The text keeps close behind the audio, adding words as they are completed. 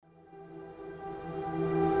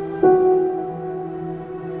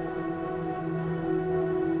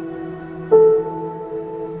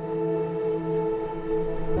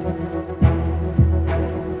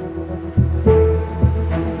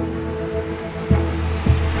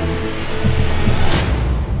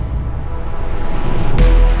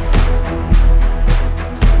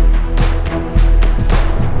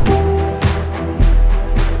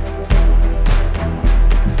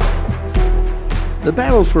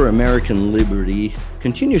battle for American liberty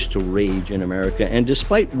continues to rage in America, and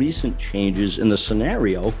despite recent changes in the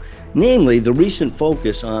scenario, namely the recent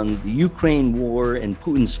focus on the Ukraine war and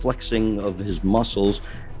Putin's flexing of his muscles,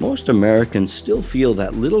 most Americans still feel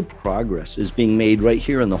that little progress is being made right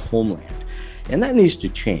here in the homeland. And that needs to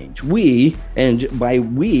change. We, and by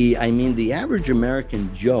we, I mean the average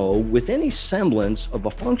American Joe with any semblance of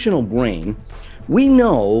a functional brain, we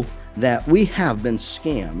know that we have been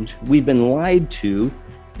scammed, we've been lied to,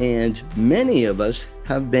 and many of us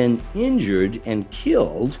have been injured and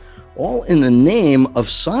killed, all in the name of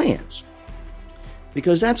science.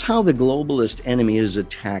 Because that's how the globalist enemy is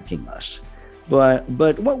attacking us. But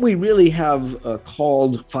what we really have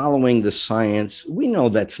called following the science, we know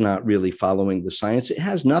that's not really following the science. It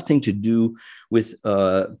has nothing to do with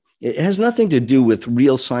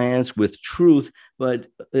real science, with truth, but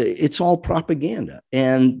it's all propaganda.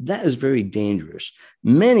 And that is very dangerous.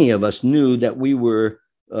 Many of us knew that we were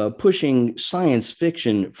pushing science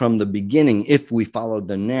fiction from the beginning if we followed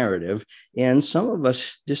the narrative. And some of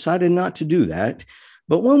us decided not to do that.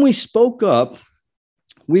 But when we spoke up,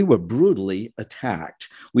 we were brutally attacked.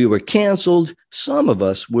 We were canceled. Some of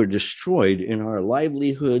us were destroyed in our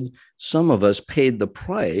livelihood. Some of us paid the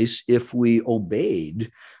price if we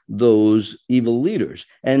obeyed those evil leaders.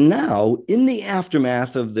 And now, in the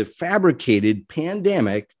aftermath of the fabricated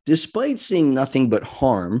pandemic, despite seeing nothing but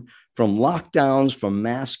harm from lockdowns, from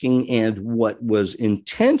masking, and what was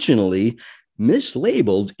intentionally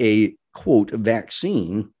mislabeled a, quote,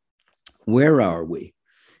 vaccine, where are we?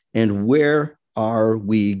 And where are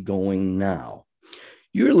we going now?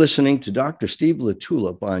 You're listening to Dr. Steve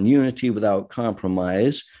LaTulip on Unity Without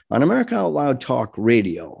Compromise on America Out Loud Talk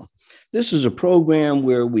Radio. This is a program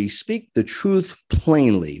where we speak the truth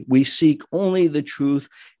plainly. We seek only the truth,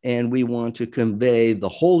 and we want to convey the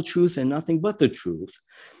whole truth and nothing but the truth.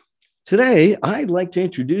 Today, I'd like to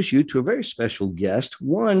introduce you to a very special guest,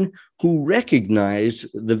 one who recognized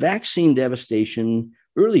the vaccine devastation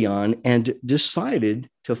early on and decided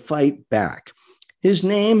to fight back. His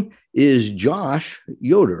name is Josh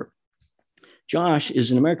Yoder. Josh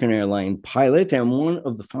is an American airline pilot and one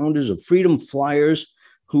of the founders of Freedom Flyers,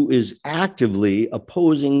 who is actively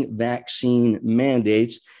opposing vaccine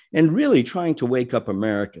mandates and really trying to wake up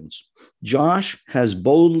Americans. Josh has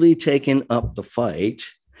boldly taken up the fight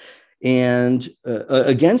and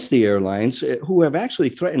against the airlines, who have actually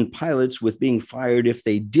threatened pilots with being fired if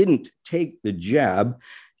they didn't take the jab,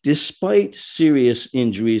 despite serious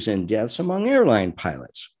injuries and deaths among airline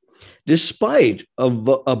pilots, despite a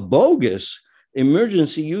bogus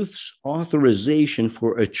emergency use authorization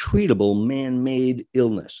for a treatable man-made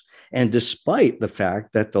illness, and despite the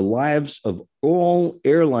fact that the lives of all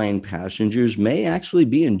airline passengers may actually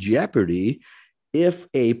be in jeopardy if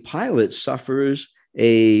a pilot suffers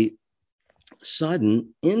a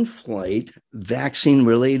sudden in-flight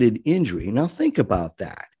vaccine-related injury. Now think about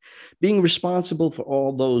that. Being responsible for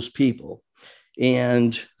all those people.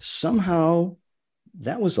 And somehow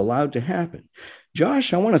that was allowed to happen.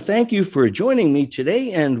 Josh, I want to thank you for joining me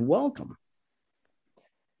today and welcome.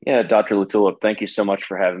 Yeah, Dr. LaTulip, thank you so much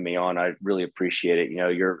for having me on. I really appreciate it. You know,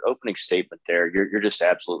 your opening statement there, you're just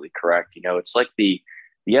absolutely correct. You know, it's like the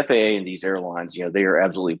FAA and these airlines, you know, they are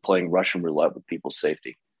absolutely playing Russian roulette with people's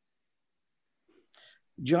safety.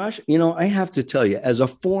 Josh, you know, I have to tell you, as a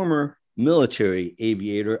former military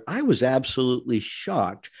aviator, I was absolutely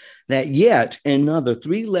shocked that yet another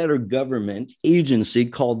three-letter government agency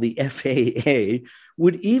called the FAA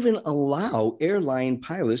would even allow airline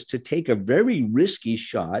pilots to take a very risky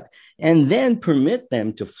shot and then permit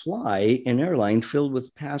them to fly an airline filled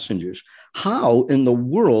with passengers. How in the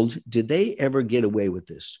world did they ever get away with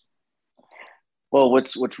this? Well,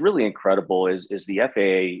 what's really incredible is the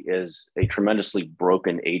FAA is a tremendously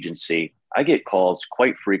broken agency. I get calls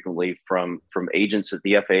quite frequently from agents at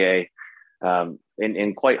the FAA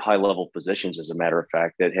in quite high level positions, as a matter of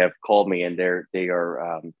fact, that have called me, and they're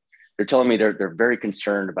telling me they're very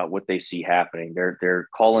concerned about what they see happening. They're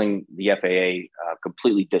calling the FAA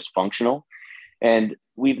completely dysfunctional, and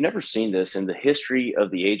we've never seen this in the history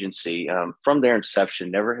of the agency. From their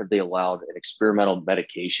inception, never have they allowed an experimental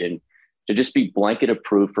medication to just be blanket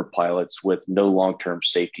approved for pilots with no long-term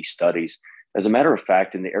safety studies. As a matter of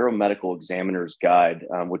fact, in the Aeromedical Examiner's Guide,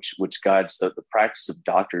 which guides the practice of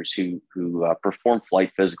doctors who perform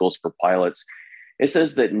flight physicals for pilots, it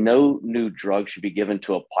says that no new drug should be given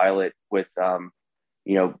to a pilot with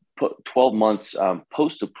 12 months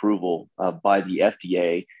post-approval by the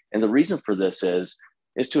FDA. And the reason for this is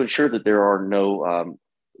to ensure that there are no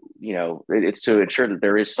it's to ensure that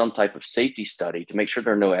there is some type of safety study to make sure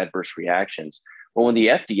there are no adverse reactions. Well, when the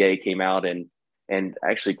FDA came out and and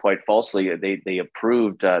actually quite falsely, they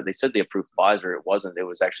approved. They said they approved Pfizer. It wasn't. It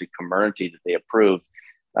was actually Comirnaty that they approved.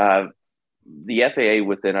 Uh, the FAA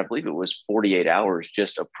within, I believe it was 48 hours,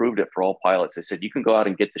 just approved it for all pilots. They said you can go out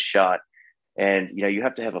and get the shot, and you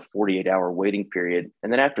have to have a 48-hour waiting period,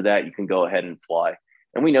 and then after that you can go ahead and fly.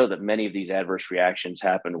 And we know that many of these adverse reactions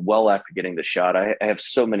happen well after getting the shot. I have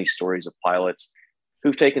so many stories of pilots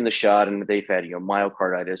who've taken the shot and they've had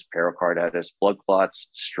myocarditis, pericarditis, blood clots,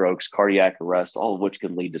 strokes, cardiac arrest, all of which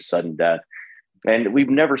can lead to sudden death. And we've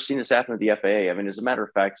never seen this happen at the FAA. I mean, as a matter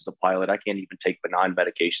of fact, as a pilot, I can't even take benign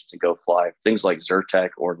medications and go fly, things like Zyrtec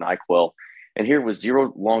or NyQuil. And here was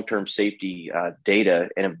zero long-term safety data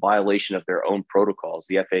and in violation of their own protocols.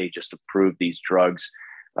 The FAA just approved these drugs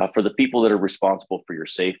for the people that are responsible for your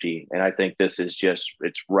safety. And I think this is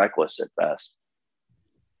it's reckless at best.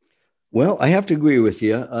 Well, I have to agree with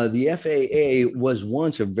you. The FAA was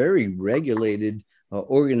once a very regulated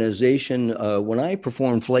organization. When I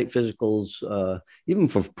performed flight physicals, even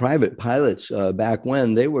for private pilots back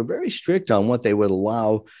when, they were very strict on what they would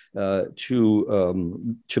allow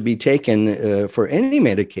to be taken for any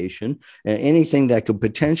medication, anything that could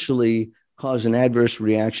potentially cause an adverse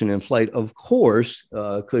reaction in flight, of course,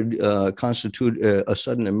 could constitute a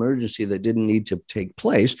sudden emergency that didn't need to take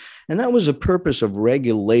place. And that was the purpose of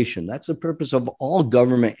regulation. That's the purpose of all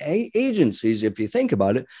government agencies, if you think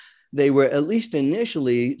about it. They were at least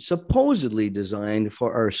initially supposedly designed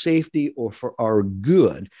for our safety or for our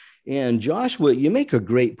good. And Joshua, you make a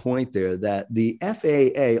great point there that the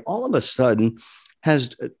FAA all of a sudden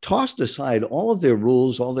has tossed aside all of their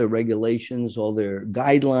rules, all their regulations, all their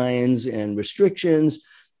guidelines and restrictions,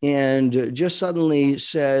 and just suddenly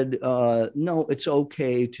said, no, it's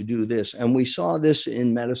okay to do this. And we saw this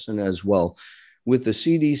in medicine as well, with the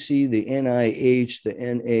CDC, the NIH, the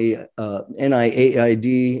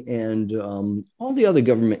NIAID, and all the other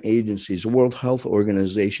government agencies, the World Health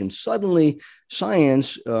Organization. Suddenly,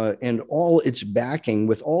 science and all its backing,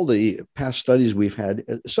 with all the past studies we've had,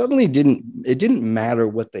 suddenly didn't matter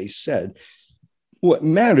what they said. What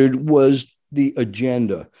mattered was the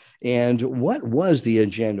agenda. And what was the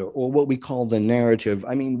agenda, or what we call the narrative?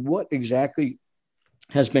 I mean, what exactly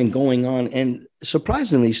has been going on? And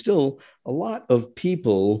surprisingly, still, a lot of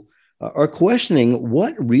people are questioning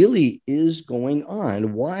what really is going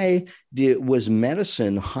on. Why was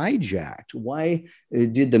medicine hijacked? Why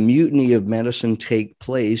did the mutiny of medicine take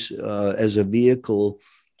place as a vehicle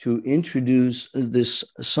to introduce this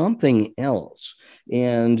something else?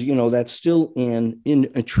 And, that's still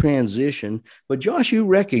in a transition. But Josh, you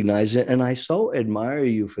recognize it. And I so admire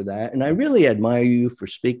you for that. And I really admire you for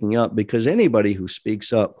speaking up, because anybody who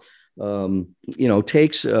speaks up,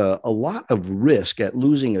 takes a lot of risk at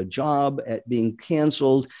losing a job, at being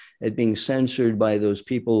canceled, at being censored by those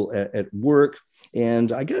people at work.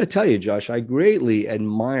 And I got to tell you, Josh, I greatly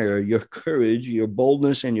admire your courage, your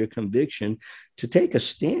boldness, and your conviction to take a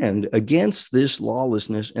stand against this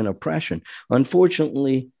lawlessness and oppression.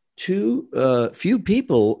 Unfortunately, too few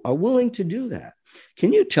people are willing to do that.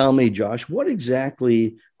 Can you tell me, Josh, what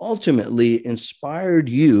exactly ultimately inspired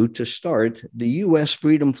you to start the U.S.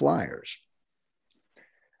 Freedom Flyers?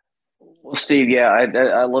 Well, Steve, yeah,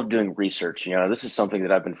 I love doing research. This is something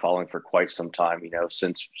that I've been following for quite some time.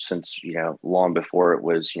 Since long before it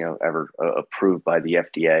was ever approved by the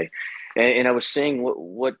FDA, and I was seeing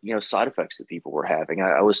what side effects that people were having.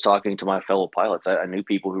 I was talking to my fellow pilots. I knew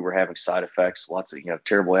people who were having side effects, lots of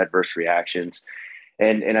terrible adverse reactions,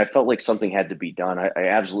 and I felt like something had to be done. I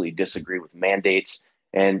absolutely disagree with mandates,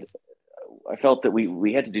 and I felt that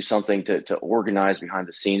we had to do something to organize behind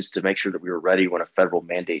the scenes to make sure that we were ready when a federal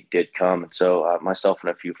mandate did come. And so myself and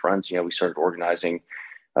a few friends, we started organizing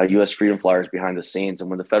U.S. Freedom Flyers behind the scenes. And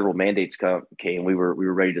when the federal mandates came, we were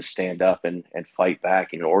ready to stand up and fight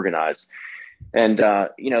back and organize. And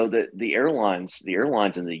the airlines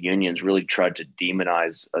and the unions really tried to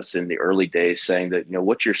demonize us in the early days, saying that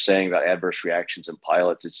what you're saying about adverse reactions in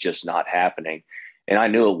pilots, it's just not happening. And I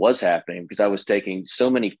knew it was happening because I was taking so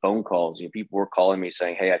many phone calls. People were calling me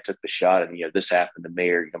saying, "Hey, I took the shot, and this happened to me,"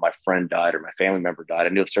 or my friend died, or my family member died. I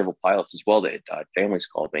knew of several pilots as well that had died. Families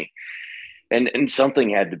called me, and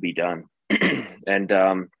something had to be done. And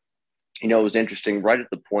it was interesting. Right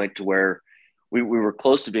at the point to where we were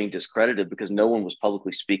close to being discredited because no one was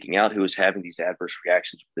publicly speaking out who was having these adverse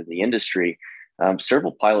reactions within the industry.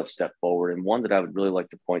 Several pilots stepped forward, and one that I would really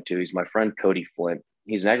like to point to is my friend Cody Flint.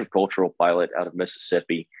 He's an agricultural pilot out of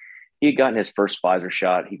Mississippi. He had gotten his first Pfizer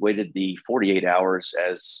shot. He waited the 48 hours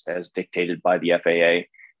as dictated by the FAA.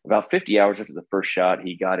 About 50 hours after the first shot,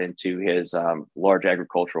 he got into his large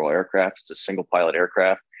agricultural aircraft. It's a single pilot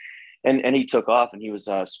aircraft. And he took off, and he was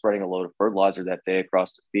spreading a load of fertilizer that day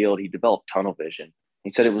across the field. He developed tunnel vision.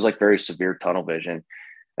 He said it was like very severe tunnel vision,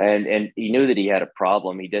 and he knew that he had a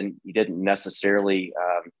problem. He didn't necessarily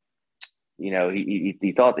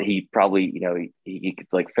he thought that he probably he could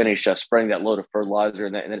like finish spreading that load of fertilizer,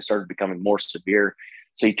 and then it started becoming more severe.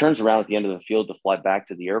 So he turns around at the end of the field to fly back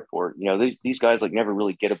to the airport. These guys like never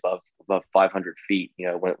really get above 500 feet,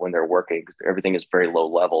 when they're working, because everything is very low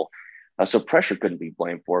level. So pressure couldn't be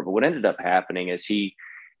blamed for it. But what ended up happening is he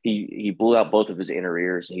blew out both of his inner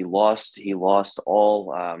ears, and he lost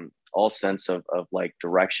all sense of like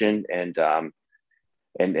direction and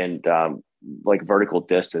like vertical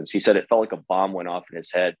distance. He said it felt like a bomb went off in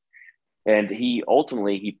his head, and he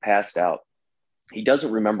passed out. He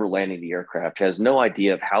doesn't remember landing the aircraft, has no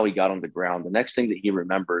idea of how he got on the ground. The next thing that he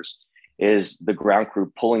remembers is the ground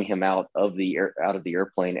crew pulling him out of the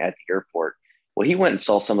airplane at the airport. Well, he went and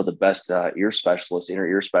saw some of the best inner ear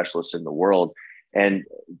specialists in the world. And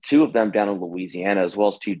two of them down in Louisiana, as well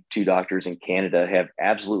as two doctors in Canada, have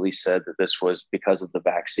absolutely said that this was because of the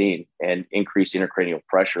vaccine and increased intracranial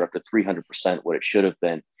pressure up to 300% what it should have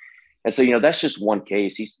been. And so, that's just one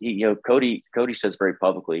case. Cody says very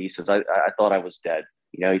publicly, he says, I thought I was dead.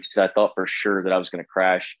 He says, I thought for sure that I was going to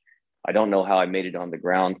crash. I don't know how I made it on the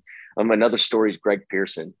ground. Another story is Greg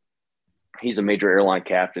Pearson. He's a major airline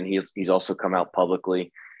captain. He's also come out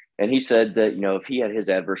publicly. And he said that, if he had his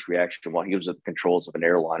adverse reaction while he was at the controls of an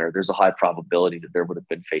airliner, there's a high probability that there would have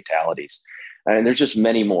been fatalities. And there's just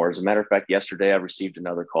many more. As a matter of fact, yesterday I received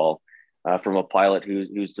another call from a pilot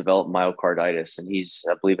who's developed myocarditis, and he's,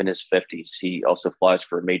 I believe, in his 50s. He also flies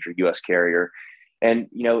for a major U.S. carrier. And,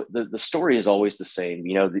 the story is always the same.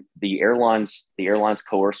 The airlines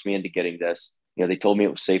coerced me into getting this. They told me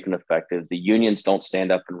it was safe and effective. The unions don't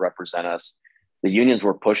stand up and represent us. The unions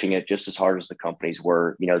were pushing it just as hard as the companies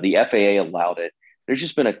were. The FAA allowed it. There's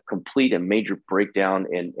just been a complete and major breakdown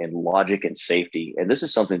in logic and safety. And this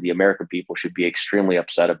is something the American people should be extremely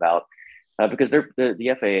upset about, because the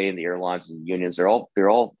FAA and the airlines and the unions, they're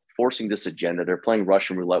all forcing this agenda. They're playing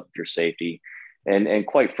Russian roulette with your safety. And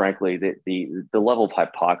quite frankly, the level of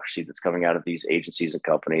hypocrisy that's coming out of these agencies and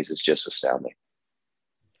companies is just astounding.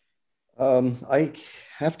 I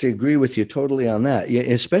have to agree with you totally on that. Yeah,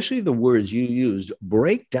 especially the words you used,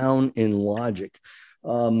 breakdown in logic.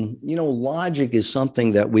 Logic is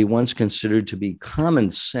something that we once considered to be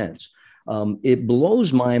common sense. It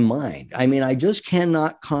blows my mind. I mean, I just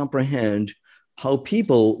cannot comprehend how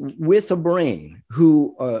people with a brain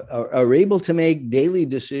who are able to make daily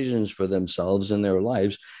decisions for themselves in their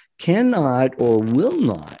lives cannot or will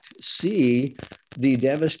not see the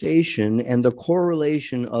devastation and the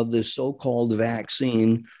correlation of this so-called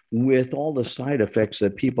vaccine with all the side effects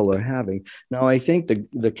that people are having. Now, I think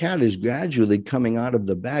the cat is gradually coming out of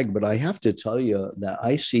the bag, but I have to tell you that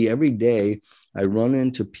I see every day, I run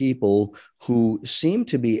into people who seem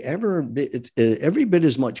to be every bit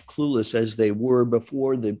as much clueless as they were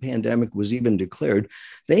before the pandemic was even declared.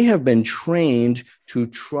 They have been trained to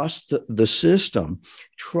trust the system,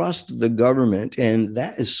 trust the government, and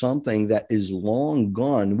that is something that is long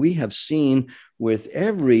gone. We have seen with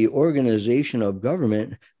every organization of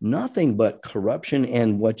government nothing but corruption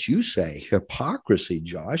and what you say, hypocrisy,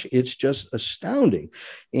 Josh. It's just astounding.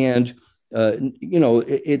 And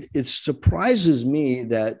it surprises me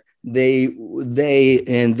that they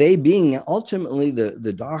being ultimately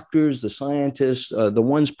the doctors, the scientists, the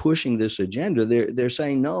ones pushing this agenda, they're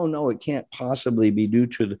saying no, it can't possibly be due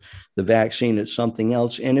to the vaccine. It's something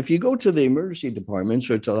else. And if you go to the emergency departments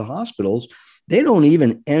or to the hospitals, they don't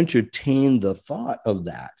even entertain the thought of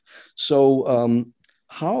that. So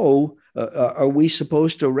how are we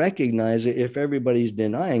supposed to recognize it if everybody's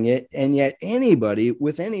denying it? And yet anybody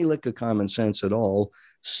with any lick of common sense at all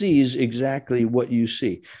sees exactly what you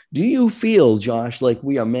see. Do you feel, Josh, like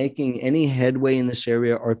we are making any headway in this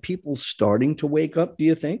area? Are people starting to wake up, do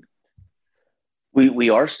you think? We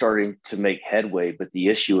are starting to make headway, but the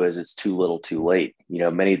issue is it's too little too late.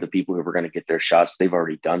 Many of the people who were going to get their shots, they've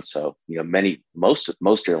already done so.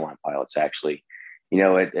 Most airline pilots actually,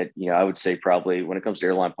 I would say probably when it comes to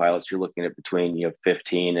airline pilots, you're looking at between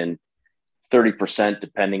 15 and 30%,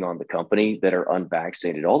 depending on the company, that are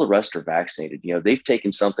unvaccinated. All the rest are vaccinated. They've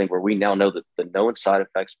taken something where we now know that the known side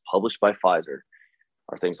effects published by Pfizer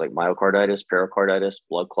are things like myocarditis, pericarditis,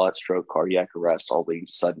 blood clot, stroke, cardiac arrest, all leading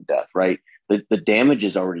to sudden death, right? The damage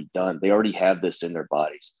is already done. They already have this in their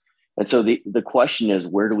bodies. And so the question is,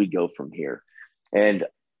 where do we go from here? And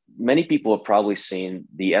many people have probably seen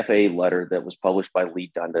the FAA letter that was published by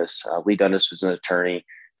Lee Dundas. Lee Dundas was an attorney,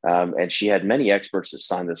 and she had many experts that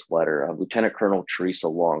signed this letter. Lieutenant Colonel Teresa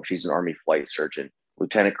Long, she's an Army flight surgeon.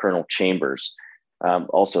 Lieutenant Colonel Chambers,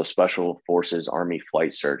 also Special Forces Army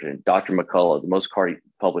flight surgeon, Dr. McCullough, the most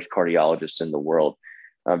published cardiologist in the world,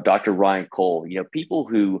 Dr. Ryan Cole, people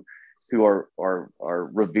who are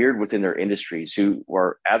revered within their industries, who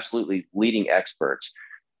are absolutely leading experts,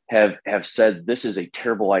 have said this is a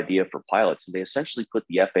terrible idea for pilots, and they essentially put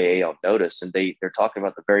the FAA on notice. And they're talking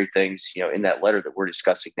about the very things in that letter that we're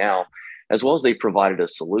discussing now, as well as they provided a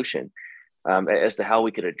solution as to how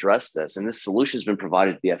we could address this. And this solution has been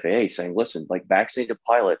provided to the FAA, saying, listen, like vaccinated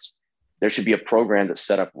pilots, there should be a program that's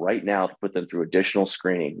set up right now to put them through additional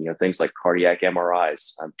screening, things like cardiac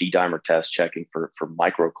MRIs, D-dimer test checking for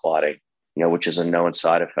microclotting, which is a known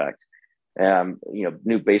side effect,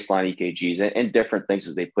 new baseline EKGs and different things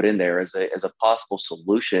that they put in there as a possible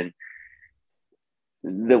solution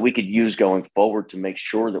that we could use going forward to make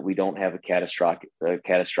sure that we don't have a catastrophic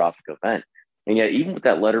event. And yet, even with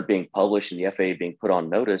that letter being published and the FAA being put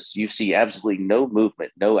on notice, you see absolutely no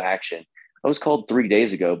movement, no action. I was called 3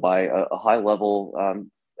 days ago by a high-level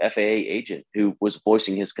FAA agent who was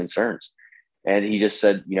voicing his concerns. And he just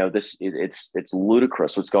said, it's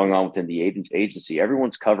ludicrous what's going on within the agency.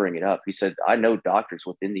 Everyone's covering it up. He said, I know doctors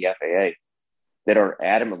within the FAA that are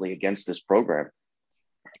adamantly against this program,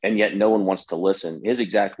 and yet no one wants to listen. His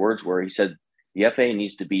exact words were, he said, the FAA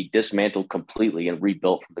needs to be dismantled completely and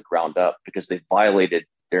rebuilt from the ground up because they violated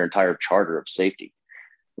their entire charter of safety.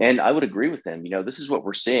 And I would agree with him. This is what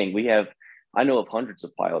we're seeing. I know of hundreds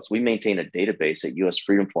of pilots. We maintain a database at U.S.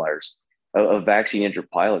 Freedom Flyers of vaccine injured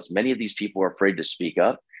pilots. Many of these people are afraid to speak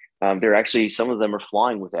up. Some of them are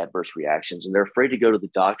flying with adverse reactions, and they're afraid to go to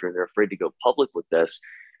the doctor, and they're afraid to go public with this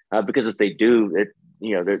because if they do,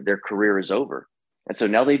 their career is over. And so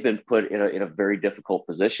now they've been put in a very difficult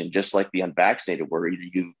position, just like the unvaccinated, where either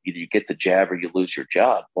you get the jab or you lose your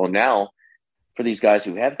job. Well, now for these guys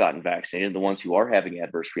who have gotten vaccinated, the ones who are having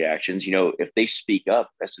adverse reactions, if they speak up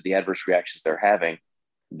as to the adverse reactions they're having,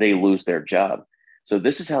 they lose their job. So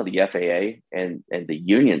this is how the FAA and the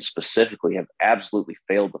union specifically have absolutely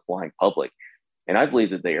failed the flying public. And I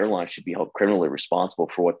believe that the airline should be held criminally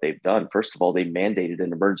responsible for what they've done. First of all, they mandated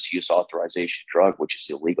an emergency use authorization drug, which is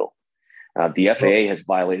illegal. The FAA has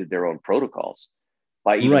violated their own protocols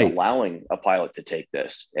by even allowing a pilot to take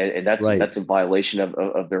this, and that's a violation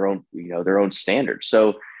of their own standards.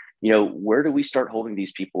 So, where do we start holding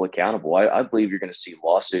these people accountable? I believe you're going to see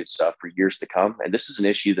lawsuits for years to come, and this is an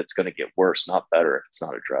issue that's going to get worse, not better, if it's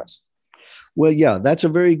not addressed. Well, yeah, that's a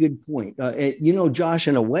very good point. Josh,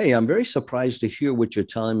 in a way, I'm very surprised to hear what you're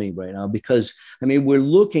telling me right now, because, we're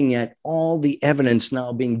looking at all the evidence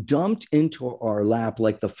now being dumped into our lap,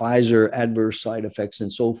 like the Pfizer adverse side effects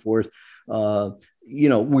and so forth.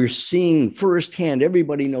 We're seeing firsthand,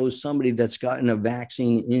 everybody knows somebody that's gotten a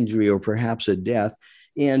vaccine injury or perhaps a death.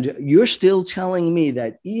 And you're still telling me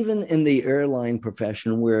that even in the airline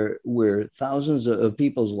profession, where thousands of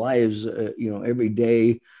people's lives, every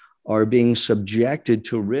day are being subjected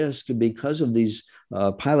to risk because of these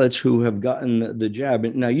pilots who have gotten the jab.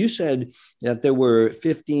 Now, you said that there were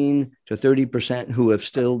 15 to 30% who have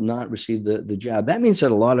still not received the jab. That means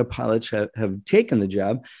that a lot of pilots have taken the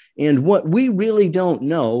jab. And what we really don't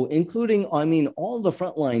know, including, all the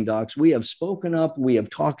frontline docs, we have spoken up, we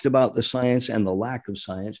have talked about the science and the lack of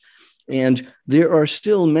science. And there are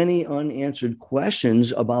still many unanswered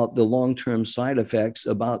questions about the long-term side effects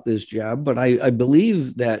about this jab. But I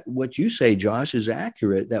believe that what you say, Josh, is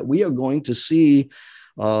accurate, that we are going to see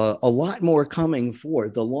a lot more coming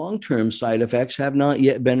forth. The long-term side effects have not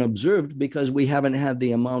yet been observed because we haven't had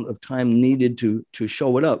the amount of time needed to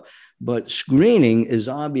show it up. But screening is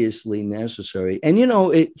obviously necessary. And,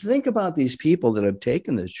 think about these people that have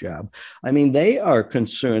taken this jab. They are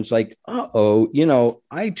concerned like,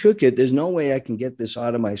 I took it. There's no way I can get this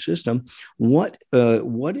out of my system. What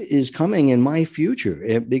is coming in my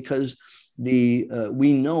future? Because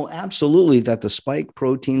we know absolutely that the spike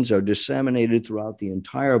proteins are disseminated throughout the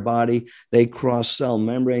entire body. They cross cell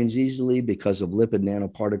membranes easily because of lipid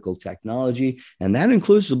nanoparticle technology, and that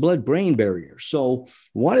includes the blood-brain barrier. So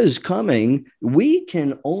what is coming, we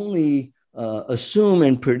can only assume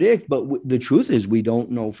and predict, but the truth is we don't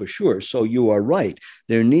know for sure. So you are right.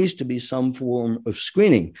 There needs to be some form of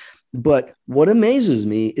screening. But what amazes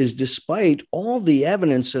me is, despite all the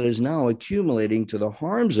evidence that is now accumulating to the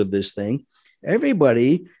harms of this thing,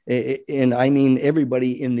 everybody, and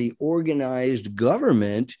everybody in the organized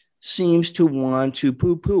government, seems to want to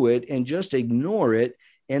poo-poo it and just ignore it.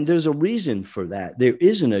 And there's a reason for that. There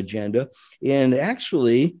is an agenda. And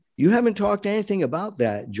actually, you haven't talked anything about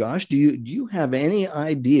that, Josh. Do you have any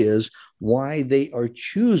ideas why they are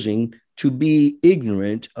choosing to be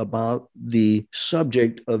ignorant about the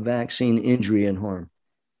subject of vaccine injury and harm?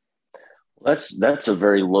 That's a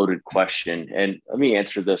very loaded question, and let me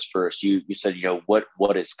answer this first. You said,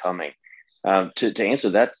 what is coming. To answer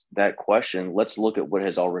that question, let's look at what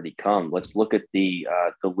has already come. Let's look at the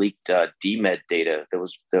leaked DMED data that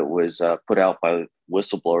was put out by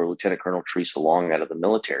whistleblower Lieutenant Colonel Teresa Long out of the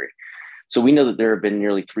military. So we know that there have been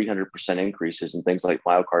nearly 300% increases in things like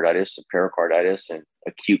myocarditis and pericarditis and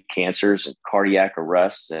acute cancers and cardiac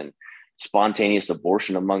arrests and spontaneous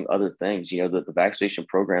abortion, among other things. The vaccination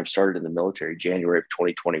program started in the military January of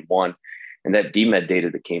 2021, and that DMED data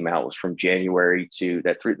that came out was from January to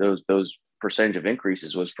those percentage of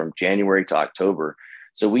increases was from January to October.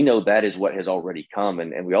 So we know that is what has already come.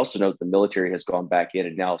 And we also know that the military has gone back in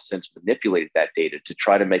and now since manipulated that data to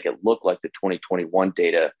try to make it look like the 2021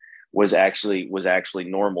 data was actually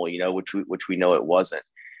normal, which we know it wasn't.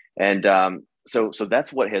 And so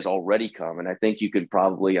that's what has already come. And I think you could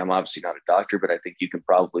probably, I'm obviously not a doctor, but I think you can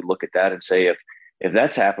probably look at that and say if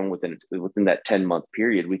that's happened within that 10-month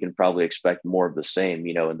period, we can probably expect more of the same,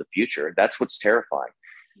 in the future. That's what's terrifying.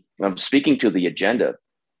 Speaking to the agenda,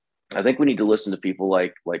 I think we need to listen to people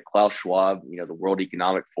like Klaus Schwab, the World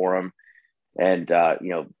Economic Forum, and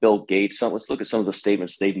Bill Gates. Let's look at some of the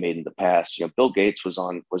statements they've made in the past. Bill Gates was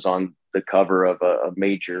on the cover of a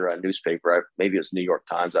major newspaper. Maybe it was New York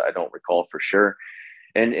Times. I don't recall for sure.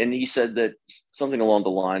 And he said that something along the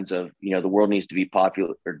lines of, the world needs to be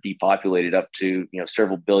depopulated up to,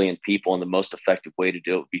 several billion people. And the most effective way to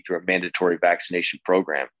do it would be through a mandatory vaccination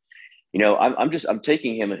program. I'm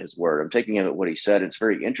taking him at his word. I'm taking him at what he said. It's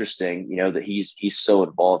very interesting, that he's so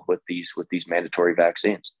involved with these mandatory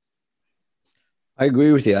vaccines. I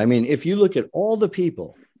agree with you. I mean, if you look at all the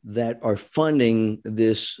people that are funding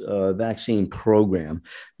this vaccine program,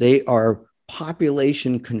 they are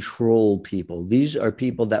population control people. These are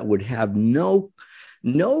people that would have no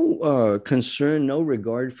concern, no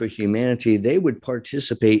regard for humanity. They would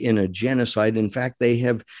participate in a genocide. In fact, they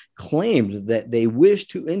have claimed that they wish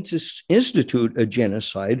to institute a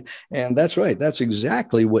genocide. And that's right. That's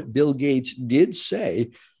exactly what Bill Gates did say,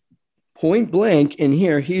 point blank. And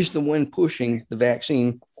here, he's the one pushing the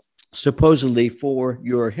vaccine supposedly for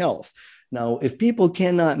your health. Now, if people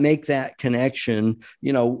cannot make that connection,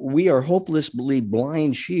 we are hopelessly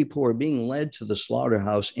blind sheep who are being led to the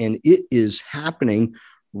slaughterhouse, and it is happening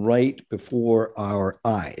right before our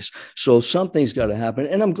eyes. So something's got to happen.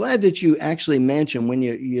 And I'm glad that you actually mentioned when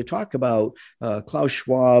you talk about Klaus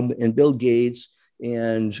Schwab and Bill Gates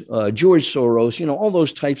and George Soros, all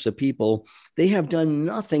those types of people, they have done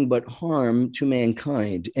nothing but harm to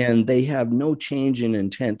mankind, and they have no change in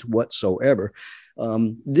intent whatsoever.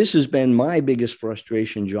 This has been my biggest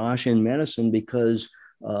frustration, Josh, in medicine, because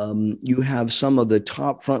you have some of the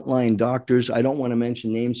top frontline doctors. I don't want to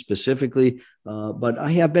mention names specifically, but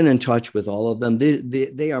I have been in touch with all of them.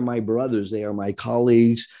 They are my brothers. They are my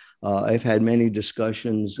colleagues. I've had many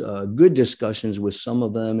discussions, good discussions with some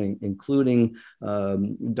of them, including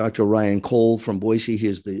Dr. Ryan Cole from Boise.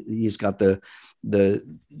 He's got the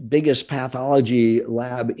biggest pathology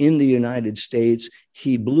lab in the United States.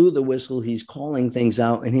 He blew the whistle. He's calling things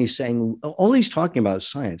out, and he's saying, all he's talking about is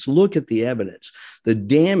science. Look at the evidence. The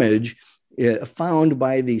damage found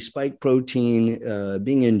by the spike protein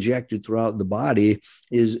being injected throughout the body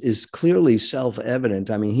is clearly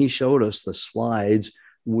self-evident. I mean, he showed us the slides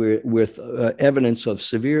with evidence of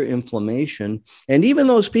severe inflammation. And even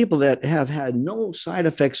those people that have had no side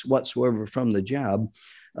effects whatsoever from the jab,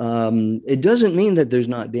 it doesn't mean that there's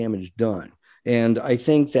not damage done. And I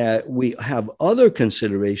think that we have other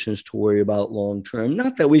considerations to worry about long term.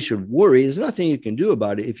 Not that we should worry. There's nothing you can do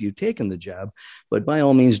about it if you've taken the jab, but by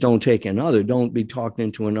all means, don't take another. Don't be talked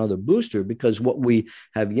into another booster, because what we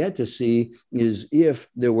have yet to see is if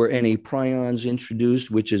there were any prions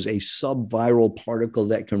introduced, which is a subviral particle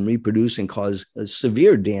that can reproduce and cause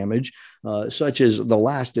severe damage, such as the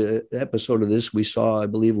last episode of this we saw, I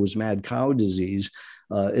believe, was mad cow disease.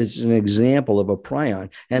 It's an example of a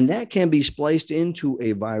prion, and that can be spliced into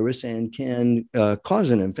a virus and can cause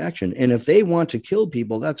an infection. And if they want to kill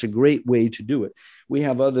people, that's a great way to do it. We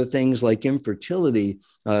have other things like infertility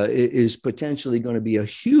is potentially going to be a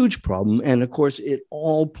huge problem. And of course, it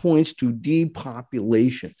all points to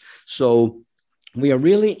depopulation. So we are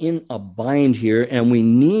really in a bind here, and we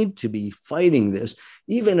need to be fighting this,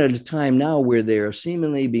 even at a time now where they're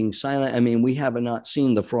seemingly being silent. I mean, we have not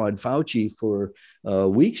seen the fraud Fauci for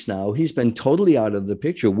weeks now. He's been totally out of the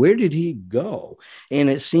picture. Where did he go? And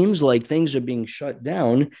it seems like things are being shut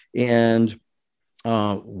down. And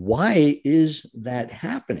why is that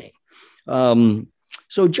happening?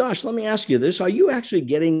 So, Josh, let me ask you this. Are you actually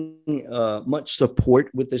getting much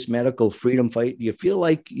support with this medical freedom fight? Do you feel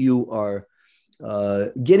like you are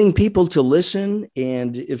getting people to listen.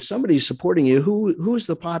 And if somebody's supporting you, who's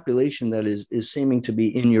the population that is seeming to be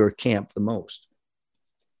in your camp the most?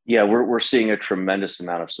 Yeah, we're seeing a tremendous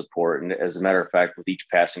amount of support, and as a matter of fact, with each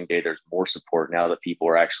passing day, there's more support now that people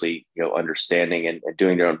are actually understanding and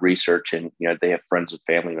doing their own research, and they have friends and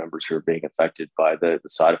family members who are being affected by the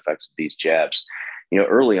side effects of these jabs.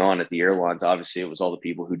 Early on at the airlines, obviously it was all the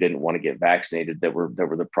people who didn't want to get vaccinated that were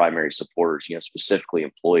the primary supporters. Specifically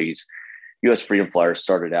employees. U.S. Freedom Flyers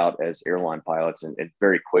started out as airline pilots, and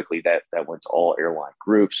very quickly that went to all airline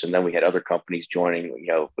groups, and then we had other companies joining,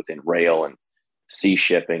 within rail and sea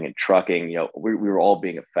shipping and trucking. We were all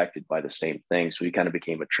being affected by the same thing. So we kind of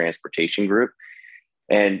became a transportation group.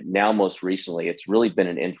 And now, most recently, it's really been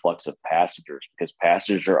an influx of passengers, because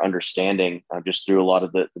passengers are understanding, just through a lot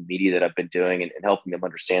of the media that I've been doing, and helping them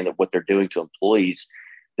understand that what they're doing to employees,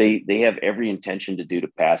 they have every intention to do to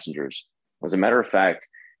passengers. As a matter of fact,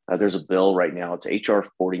 there's a bill right now. It's HR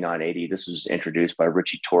 4980. This was introduced by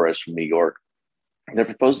Richie Torres from New York. That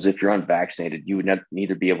proposes if you're unvaccinated, you would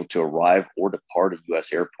neither be able to arrive or depart a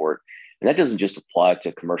U.S. airport. And that doesn't just apply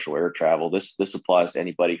to commercial air travel. This applies to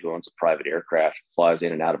anybody who owns a private aircraft, flies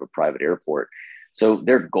in and out of a private airport. So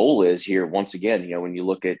their goal is here, once again, when you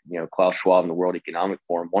look at, Klaus Schwab and the World Economic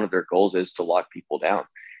Forum, one of their goals is to lock people down.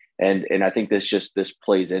 And I think this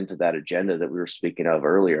plays into that agenda that we were speaking of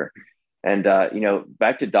earlier. And,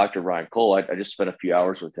 back to Dr. Ryan Cole, I just spent a few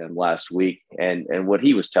hours with him last week, and what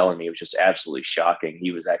he was telling me was just absolutely shocking.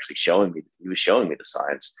 He was actually showing me the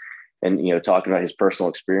science, and, talking about his personal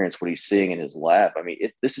experience, what he's seeing in his lab. I mean,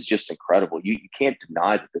 this is just incredible. You can't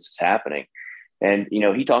deny that this is happening. And,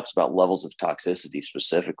 he talks about levels of toxicity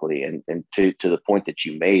specifically. And to the point that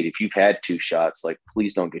you made, if you've had 2 shots, like,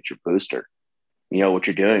 please don't get your booster. What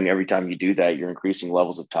you're doing every time you do that, you're increasing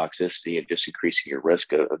levels of toxicity and just increasing your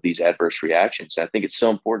risk of these adverse reactions. And I think it's so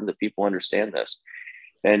important that people understand this.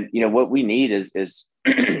 And, what we need is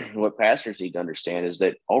what passengers need to understand is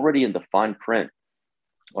that already in the fine print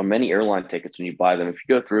on many airline tickets, when you buy them, if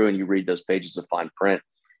you go through and you read those pages of fine print,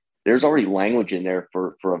 there's already language in there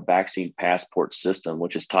for a vaccine passport system,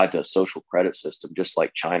 which is tied to a social credit system, just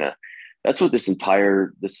like China. That's what this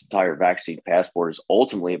entire vaccine passport is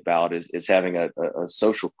ultimately about, is having a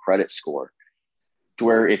social credit score, to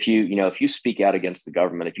where if you speak out against the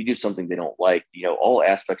government, if you do something they don't like, all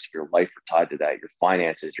aspects of your life are tied to that: your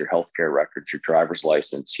finances, your healthcare records, your driver's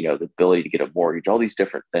license, the ability to get a mortgage, all these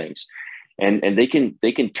different things. And they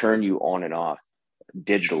can turn you on and off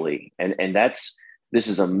digitally. And this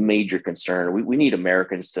is a major concern. We need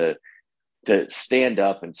Americans to stand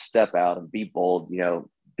up and step out and be bold,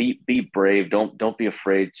 be brave. Don't be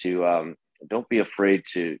afraid to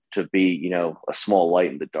be, a small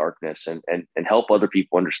light in the darkness, and help other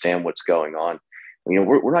people understand what's going on.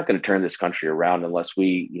 We're not going to turn this country around unless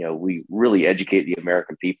we really educate the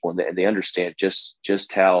American people, and they understand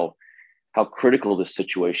just how critical this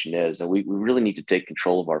situation is. And we really need to take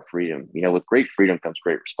control of our freedom. With great freedom comes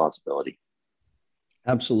great responsibility.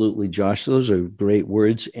 Absolutely, Josh. Those are great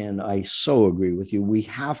words. And I so agree with you. We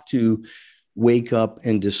have to wake up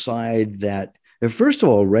and decide that, first of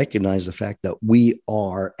all, recognize the fact that we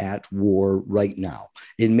are at war right now.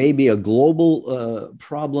 It may be a global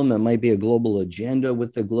problem. It might be a global agenda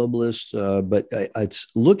with the globalists, but it's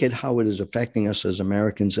look at how it is affecting us as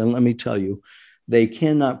Americans. And let me tell you, they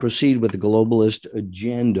cannot proceed with the globalist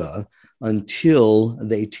agenda until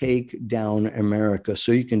they take down America.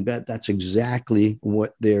 So you can bet that's exactly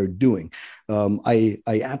what they're doing. I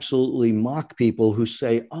absolutely mock people who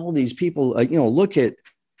say, all these people, look at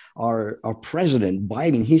our president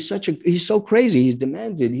Biden. He's so crazy. He's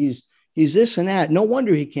demented. He's this and that. No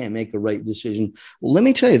wonder he can't make a right decision. Well, let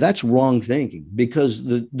me tell you, that's wrong thinking, because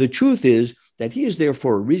the truth is that he is there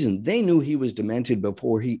for a reason. They knew he was demented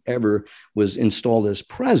before he ever was installed as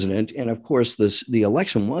president. And of course, the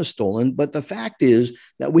election was stolen. But the fact is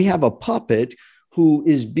that we have a puppet who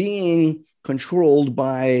is being controlled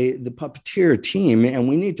by the puppeteer team. And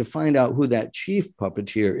we need to find out who that chief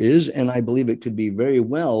puppeteer is. And I believe it could be very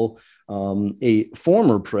well a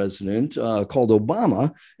former president called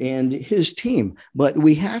Obama and his team. But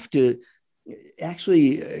we have to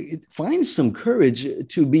actually find some courage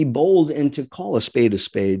to be bold and to call a spade,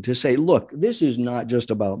 to say, look, this is not just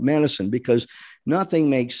about medicine, because nothing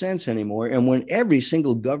makes sense anymore. And when every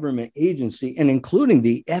single government agency, and including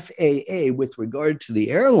the FAA with regard to the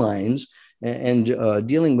airlines and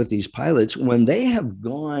dealing with these pilots, when they have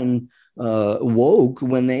gone woke,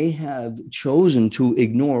 when they have chosen to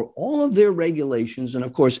ignore all of their regulations, and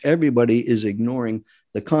of course, everybody is ignoring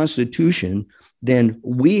the Constitution, then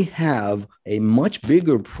we have a much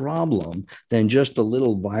bigger problem than just a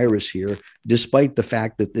little virus here, despite the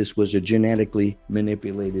fact that this was a genetically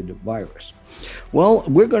manipulated virus. Well,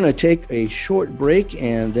 we're going to take a short break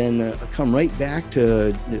and then come right back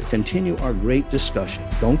to continue our great discussion.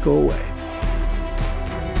 Don't go away.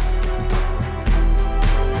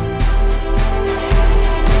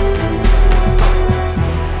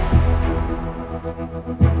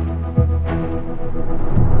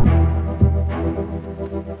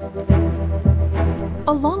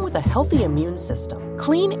 Along with a healthy immune system,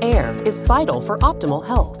 clean air is vital for optimal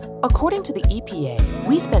health. According to the EPA,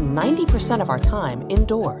 we spend 90% of our time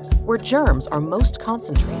indoors, where germs are most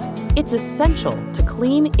concentrated. It's essential to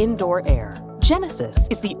clean indoor air. Genesis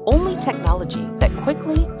is the only technology that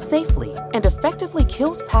quickly, safely, and effectively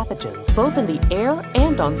kills pathogens both in the air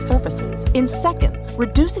and on surfaces in seconds,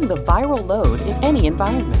 reducing the viral load in any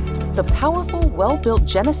environment. The powerful, well-built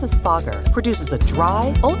Genesis fogger produces a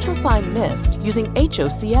dry, ultrafine mist using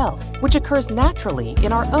HOCl, which occurs naturally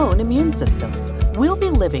in our own immune systems. We'll be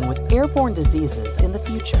living with airborne diseases in the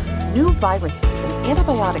future. New viruses and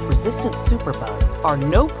antibiotic-resistant superbugs are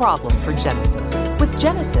no problem for Genesis. With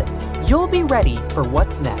Genesis, you'll be ready for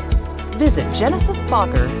what's next. Visit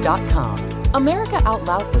GenesisFogger.com. America Out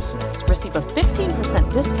Loud listeners receive a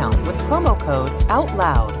 15% discount with promo code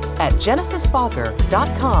OUTLOUD at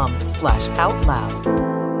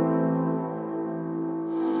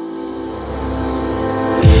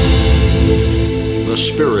GenesisFogger.com/OutLoud. The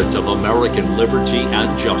spirit of American liberty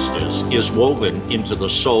and justice is woven into the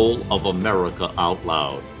soul of America Out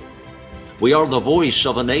Loud. We are the voice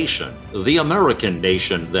of a nation, the American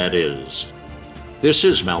nation, that is. This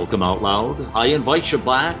is Malcolm Out Loud. I invite you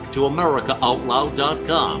back to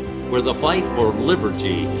AmericaOutloud.com, where the fight for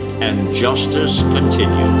liberty and justice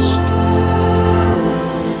continues.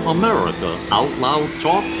 America Out Loud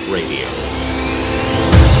Talk Radio.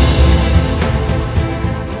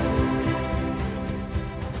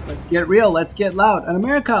 Let's get real, let's get loud. On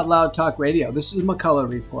America Out Loud Talk Radio, this is McCullough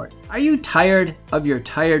Report. Are you tired of your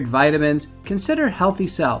tired vitamins? Consider Healthy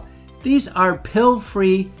Cell. These are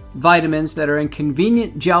pill-free vitamins that are in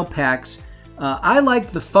convenient gel packs. I like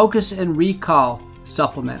the Focus and Recall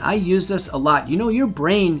supplement. I use this a lot. You know, your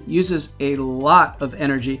brain uses a lot of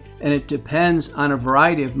energy, and it depends on a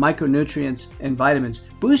variety of micronutrients and vitamins.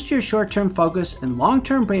 Boost your short-term focus and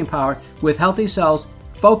long-term brain power with Healthy Cell's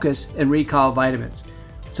Focus and Recall vitamins.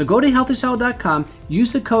 So go to healthycell.com,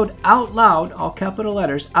 use the code OUTLOUD, all capital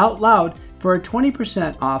letters, OUTLOUD, for a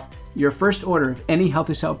 20% off your first order of any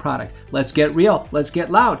Healthy Cell product. Let's get real, let's get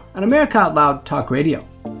loud on America Out Loud Talk Radio.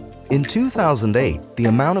 In 2008, the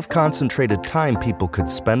amount of concentrated time people could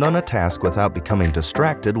spend on a task without becoming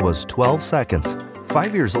distracted was 12 seconds.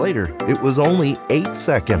 5 years later, it was only 8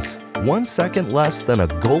 seconds, 1 second less than a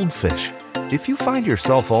goldfish. If you find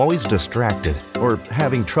yourself always distracted or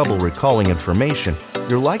having trouble recalling information,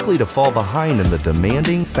 you're likely to fall behind in the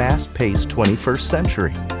demanding, fast-paced 21st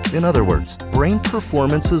century. In other words, brain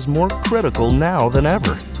performance is more critical now than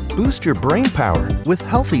ever. Boost your brain power with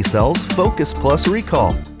Healthy Cell's Focus Plus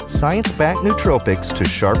Recall. Science-backed nootropics to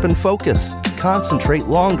sharpen focus, concentrate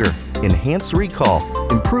longer, enhance recall,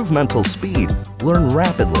 improve mental speed, learn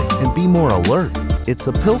rapidly, and be more alert. It's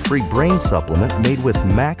a pill-free brain supplement made with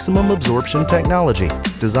maximum absorption technology,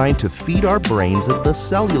 designed to feed our brains at the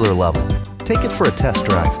cellular level. Take it for a test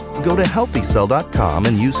drive. Go to healthycell.com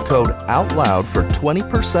and use code OUTLOUD for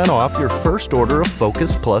 20% off your first order of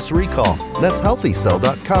Focus Plus Recall. That's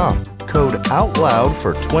healthycell.com. Code OUTLOUD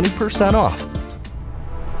for 20% off.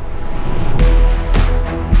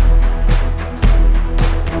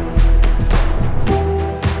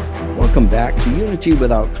 Welcome back to Unity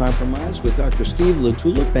Without Compromise with Dr. Steve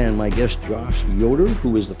LaTulippe and my guest Josh Yoder,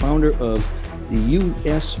 who is the founder of the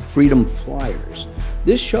U.S. Freedom Flyers.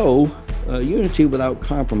 This show, Unity Without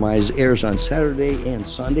Compromise, airs on Saturday and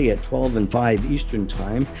Sunday at 12 and 5 Eastern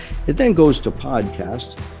Time. It then goes to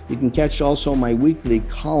podcast. You can catch also my weekly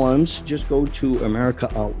columns. Just go to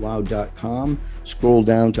AmericaOutloud.com, scroll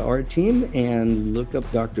down to our team, and look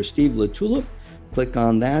up Dr. Steve LaTulippe. Click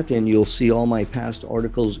on that and you'll see all my past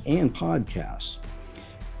articles and podcasts.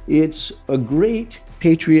 It's a great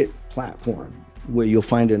patriot platform where you'll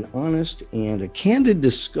find an honest and a candid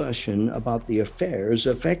discussion about the affairs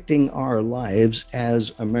affecting our lives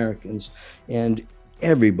as Americans. And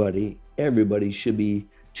everybody should be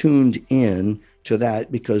tuned in to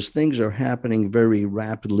that, because things are happening very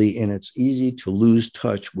rapidly and it's easy to lose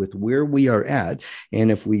touch with where we are at. And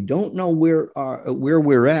if we don't know where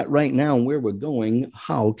we're at right now and where we're going,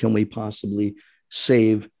 how can we possibly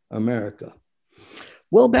save America?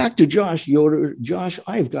 Well, back to Josh Yoder. Josh,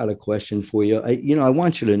 I've got a question for you. I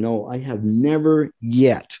want you to know I have never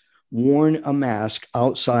yet worn a mask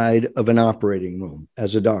outside of an operating room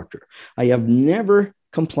as a doctor. I have never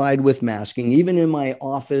complied with masking, even in my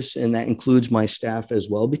office, and that includes my staff as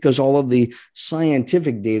well, because all of the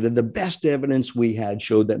scientific data, the best evidence we had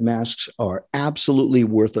showed that masks are absolutely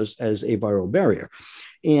worthless as a viral barrier.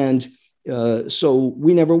 And so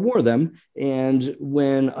we never wore them. And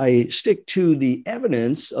when I stick to the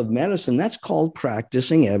evidence of medicine, that's called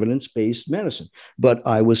practicing evidence-based medicine. But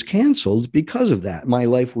I was canceled because of that. My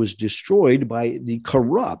life was destroyed by the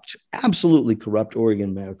corrupt, absolutely corrupt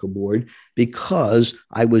Oregon Medical Board because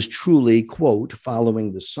I was truly, quote,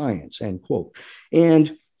 following the science, end quote.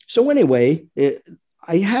 And so anyway,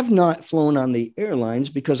 I have not flown on the airlines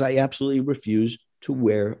because I absolutely refuse to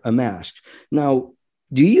wear a mask. Now,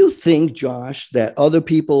 do you think, Josh, that other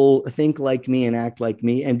people think like me and act like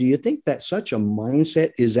me? And do you think that such a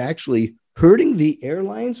mindset is actually hurting the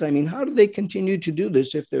airlines? I mean, how do they continue to do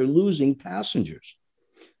this if they're losing passengers?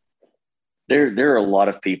 There are a lot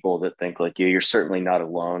of people that think like you. You're certainly not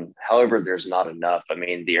alone. However, there's not enough. I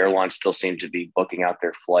mean, the airlines still seem to be booking out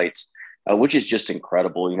their flights, which is just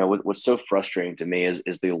incredible. You know, what's so frustrating to me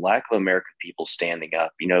is the lack of American people standing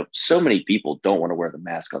up. You know, so many people don't want to wear the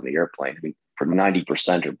mask on the airplane. I mean, for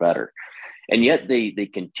 90% or better. And yet they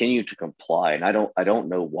continue to comply. And I don't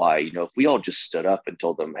know why. You know, if we all just stood up and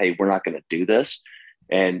told them, hey, we're not going to do this.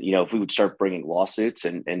 And, you know, if we would start bringing lawsuits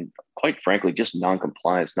and quite frankly, just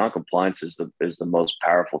noncompliance is the most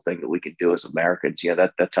powerful thing that we can do as Americans. You know,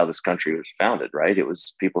 that's how this country was founded, right? It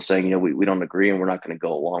was people saying, you know, we don't agree and we're not going to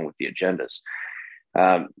go along with the agendas.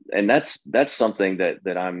 And that's something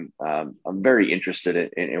that I'm very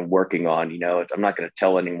interested in working on. You know, I'm not going to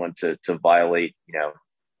tell anyone to violate,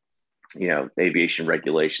 you know, aviation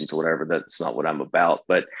regulations or whatever. That's not what I'm about.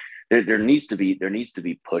 But there needs to be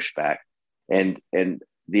pushback, and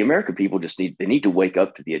the American people just need to wake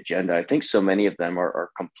up to the agenda. I think so many of them are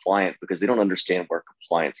compliant because they don't understand where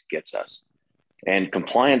compliance gets us, and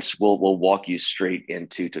compliance will walk you straight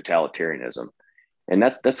into totalitarianism. And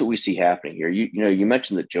that's what we see happening here. You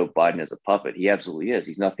mentioned that Joe Biden is a puppet. He absolutely is.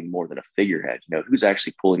 He's nothing more than a figurehead. You know, who's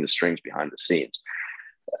actually pulling the strings behind the scenes?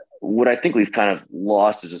 What I think we've kind of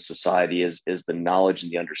lost as a society is the knowledge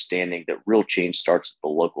and the understanding that real change starts at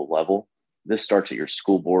the local level. This starts at your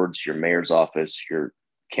school boards, your mayor's office, your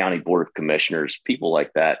county board of commissioners, people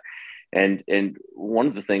like that. And one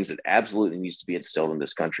of the things that absolutely needs to be instilled in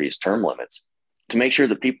this country is term limits to make sure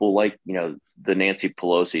that people like, you know, the Nancy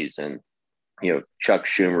Pelosi's and, you know, Chuck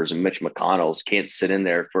Schumer's and Mitch McConnell's can't sit in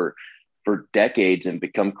there for decades and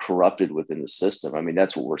become corrupted within the system. I mean,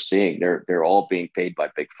 that's what we're seeing. They're all being paid by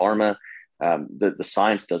big pharma. The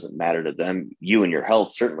science doesn't matter to them. You and your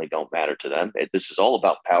health certainly don't matter to them. This is all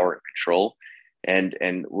about power and control.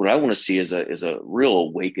 And what I want to see is a real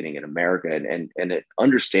awakening in America and an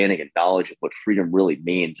understanding and knowledge of what freedom really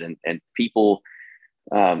means. And people,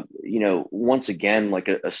 you know, once again, like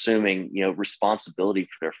assuming, you know, responsibility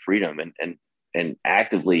for their freedom and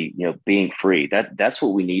actively, you know, being free. That's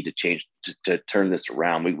what we need to change to turn this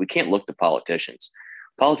around. We can't look to politicians.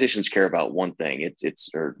 Politicians care about one thing.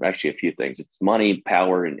 Or actually a few things. It's money,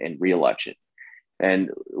 power, and re-election.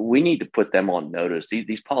 And we need to put them on notice.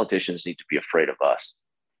 These politicians need to be afraid of us.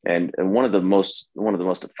 And one of the most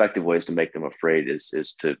effective ways to make them afraid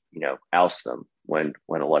is to, you know, oust them when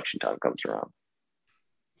election time comes around.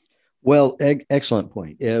 Well, excellent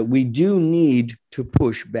point. We do need to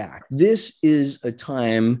push back. This is a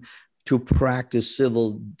time to practice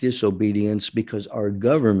civil disobedience because our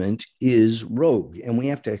government is rogue, and we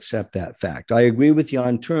have to accept that fact. I agree with you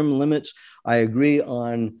on term limits. I agree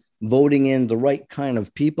on voting in the right kind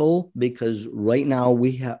of people, because right now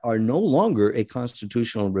we are no longer a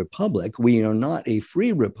constitutional republic. We are not a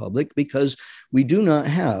free republic because we do not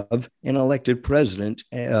have an elected president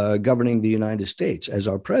governing the United States as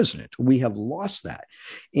our president. We have lost that.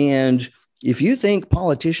 And if you think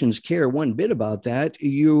politicians care one bit about that,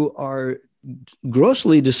 you are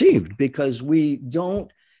grossly deceived, because we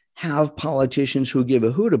don't have politicians who give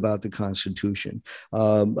a hoot about the Constitution.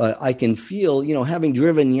 I can feel, you know, having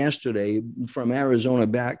driven yesterday from Arizona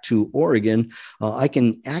back to Oregon, I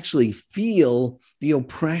can actually feel the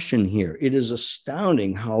oppression here. It is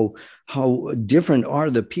astounding how different are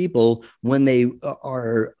the people when they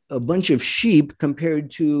are a bunch of sheep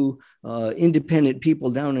compared to independent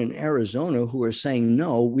people down in Arizona who are saying,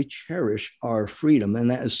 no, we cherish our freedom.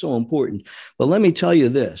 And that is so important. But let me tell you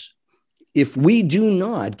this. If we do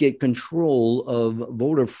not get control of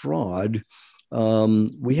voter fraud,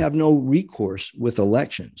 we have no recourse with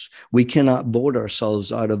elections. We cannot vote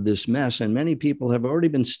ourselves out of this mess. And many people have already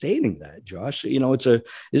been stating that, Josh.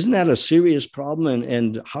 Isn't that a serious problem?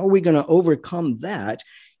 And how are we going to overcome that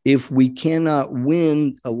if we cannot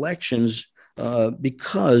win elections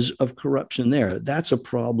because of corruption there? That's a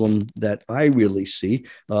problem that I really see.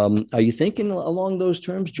 Are you thinking along those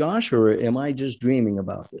terms, Josh, or am I just dreaming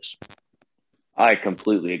about this? I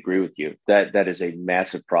completely agree with you. That is a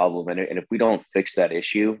massive problem, and if we don't fix that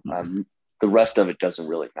issue, the rest of it doesn't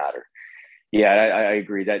really matter. Yeah, I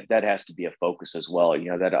agree that has to be a focus as well.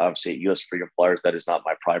 That obviously at U.S. Freedom Flyers, that is not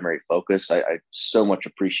my primary focus. I so much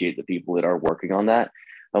appreciate the people that are working on that.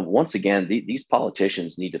 Once again, these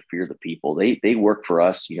politicians need to fear the people. They work for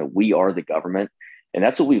us. We are the government, and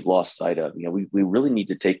that's what we've lost sight of. We really need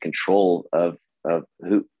to take control of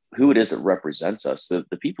who it is that represents us. The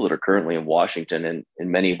people that are currently in Washington and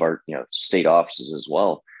in many of our state offices as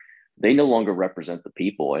well, they no longer represent the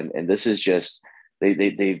people, and this is just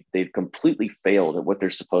they've completely failed at what they're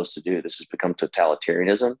supposed to do. This has become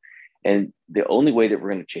totalitarianism, and the only way that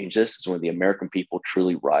we're going to change this is when the American people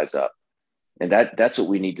truly rise up. And that's what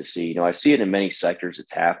we need to see. I see it in many sectors.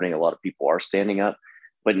 It's happening. A lot of people are standing up,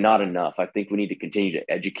 but not enough. I think we need to continue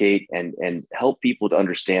to educate and help people to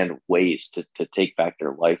understand ways to take back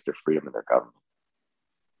their life, their freedom, and their government.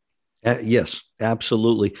 Yes,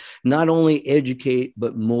 absolutely. Not only educate,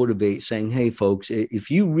 but motivate, saying, hey, folks, if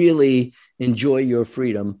you really enjoy your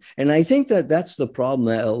freedom, and I think that's the problem,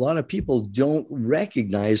 that a lot of people don't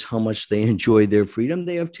recognize how much they enjoy their freedom.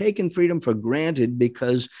 They have taken freedom for granted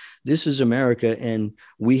because this is America, and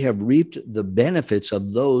we have reaped the benefits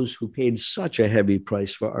of those who paid such a heavy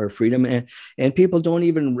price for our freedom. And people don't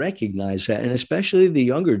even recognize that, and especially the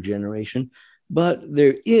younger generation. But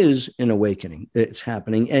there is an awakening that's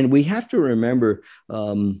happening. And we have to remember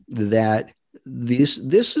that this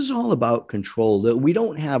is all about control. That we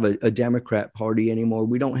don't have a Democrat party anymore.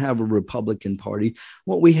 We don't have a Republican party.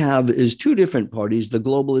 What we have is two different parties, the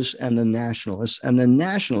globalists and the nationalists. And the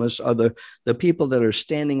nationalists are the people that are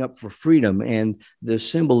standing up for freedom. And the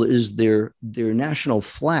symbol is their national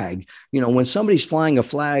flag. When somebody's flying a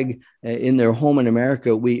flag in their home in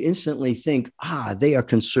America, we instantly think, they are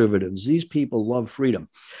conservatives. These people love freedom.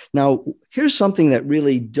 Now, here's something that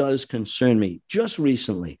really does concern me. Just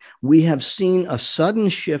recently, we have seen a sudden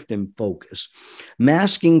shift in focus.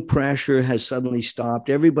 Masking pressure has suddenly stopped.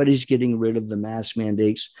 Everybody's getting rid of the mask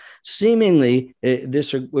mandates. Seemingly,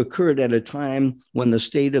 this occurred at a time when the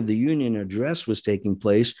State of the Union address was taking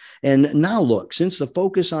place. And now look, since the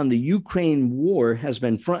focus on the Ukraine war has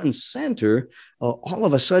been front and center, all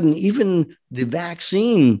of a sudden, even the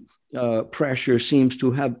vaccine pressure seems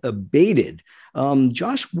to have abated.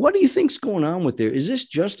 Josh, what do you think's going on with there? Is this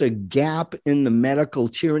just a gap in the medical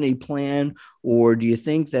tyranny plan, or do you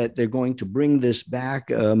think that they're going to bring this back?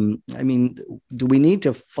 Do we need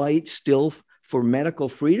to fight still for medical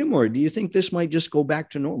freedom, or do you think this might just go back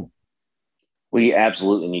to normal? We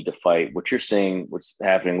absolutely need to fight. What you're saying, what's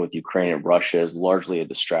happening with Ukraine and Russia is largely a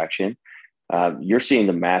distraction. You're seeing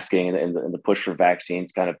the masking and the push for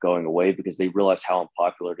vaccines kind of going away because they realize how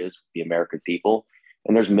unpopular it is with the American people.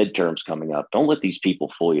 And there's midterms coming up. Don't let these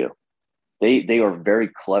people fool you. They are very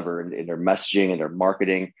clever in their messaging and their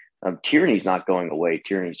marketing. Tyranny's not going away.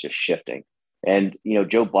 Tyranny's just shifting. And,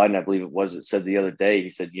 Joe Biden, I believe it was, it said the other day, he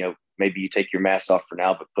said, maybe you take your masks off for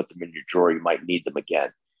now, but put them in your drawer. You might need them again.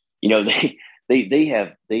 They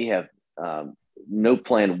have no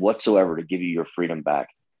plan whatsoever to give you your freedom back.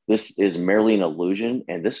 This is merely an illusion.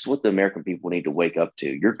 And this is what the American people need to wake up to.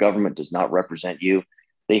 Your government does not represent you.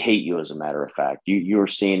 They hate you, as a matter of fact. You're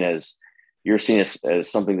seen as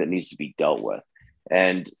something that needs to be dealt with.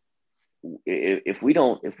 And if we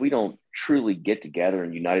don't truly get together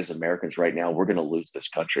and unite as Americans right now, we're going to lose this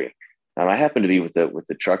country. I happen to be with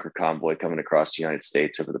the trucker convoy coming across the United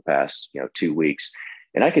States over the past 2 weeks,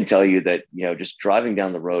 and I can tell you that just driving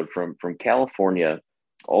down the road from California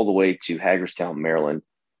all the way to Hagerstown, Maryland,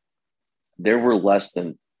 there were less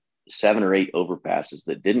than 7 or 8 overpasses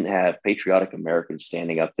that didn't have patriotic Americans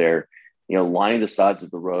standing up there, lining the sides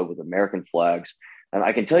of the road with American flags. And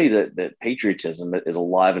I can tell you that patriotism is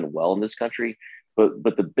alive and well in this country. But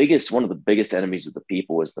one of the biggest enemies of the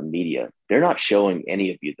people is the media. They're not showing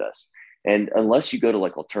any of you this. And unless you go to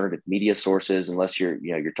like alternative media sources, unless you're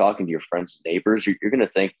talking to your friends and neighbors, you're going to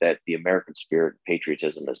think that the American spirit and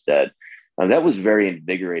patriotism is dead. That was very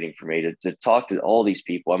invigorating for me to talk to all these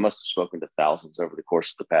people. I must have spoken to thousands over the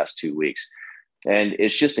course of the past 2 weeks. And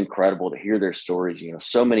it's just incredible to hear their stories.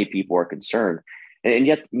 So many people are concerned. And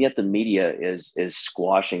yet the media is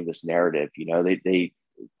squashing this narrative.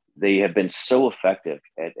 They have been so effective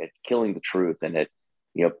at killing the truth and at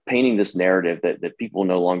painting this narrative that people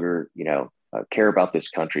no longer, care about this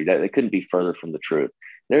country. That they couldn't be further from the truth.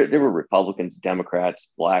 There were Republicans, Democrats,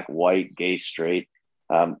 black, white, gay, straight,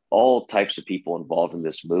 all types of people involved in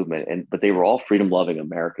this movement, but they were all freedom-loving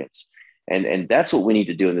Americans. And that's what we need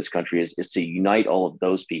to do in this country is to unite all of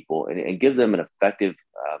those people and give them an effective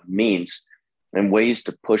means and ways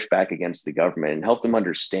to push back against the government and help them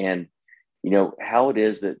understand, how it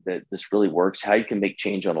is that this really works, how you can make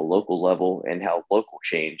change on a local level, and how local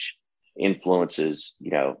change influences,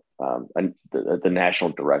 the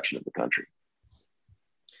national direction of the country.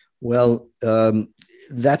 Well,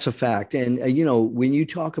 that's a fact. And, when you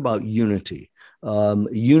talk about unity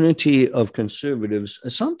of conservatives,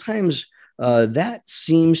 sometimes that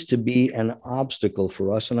seems to be an obstacle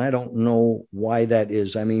for us. And I don't know why that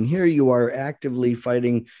is. I mean, here you are actively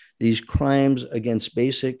fighting these crimes against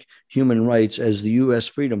basic human rights as the U.S.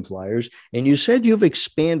 Freedom Flyers. And you said you've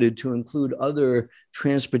expanded to include other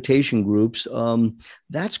transportation groups.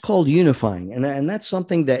 That's called unifying. And that's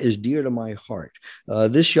something that is dear to my heart.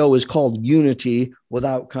 This show is called Unity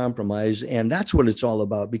Without Compromise. And that's what it's all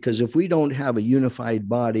about, because if we don't have a unified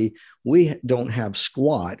body, we don't have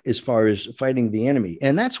squat as far as fighting the enemy.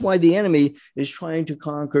 And that's why the enemy is trying to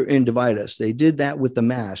conquer and divide us. They did that with the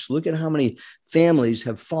mask. Look at how many families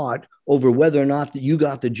have fought over whether or not that you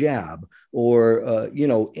got the jab or,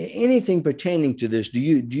 anything pertaining to this. Do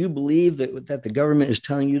you believe that the government is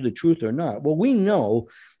telling you the truth or not? Well, we know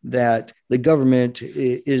that the government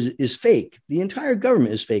is fake. The entire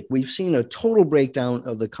government is fake. We've seen a total breakdown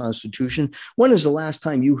of the Constitution. When is the last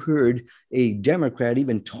time you heard a Democrat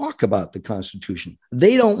even talk about the Constitution?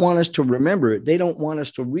 They don't want us to remember it. They don't want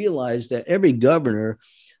us to realize that every governor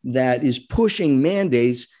that is pushing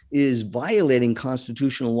mandates is violating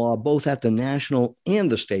constitutional law, both at the national and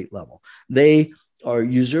the state level. They are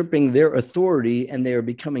usurping their authority and they are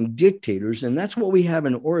becoming dictators. And that's what we have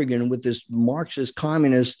in Oregon with this Marxist,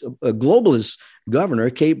 communist, globalist governor,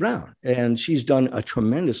 Kate Brown. And she's done a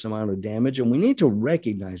tremendous amount of damage. And we need to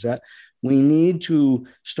recognize that. We need to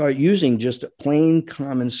start using just plain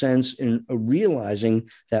common sense and realizing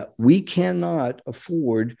that we cannot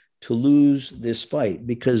afford to lose this fight,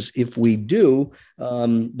 because if we do,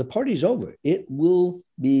 the party's over. It will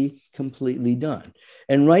be completely done.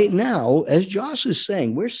 And right now, as Josh is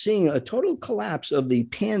saying, we're seeing a total collapse of the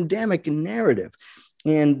pandemic narrative.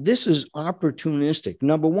 And this is opportunistic.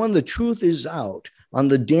 Number one, the truth is out on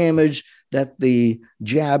the damage that the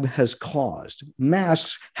jab has caused.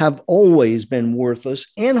 Masks have always been worthless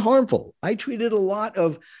and harmful. I treated a lot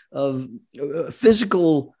of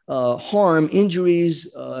physical harm, injuries,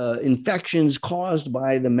 infections caused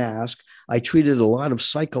by the mask. I treated a lot of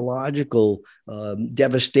psychological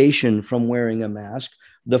devastation from wearing a mask.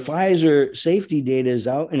 The Pfizer safety data is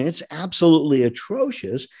out, and it's absolutely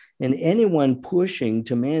atrocious. And anyone pushing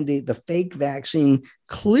to mandate the fake vaccine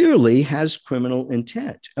clearly has criminal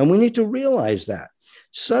intent. And we need to realize that.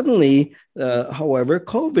 Suddenly, however,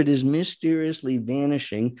 COVID is mysteriously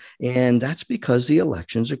vanishing, and that's because the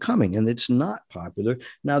elections are coming, and it's not popular.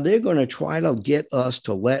 Now, they're going to try to get us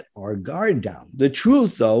to let our guard down. The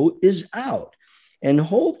truth, though, is out. And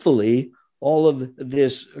hopefully, all of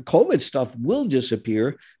this COVID stuff will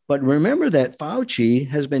disappear. But remember that Fauci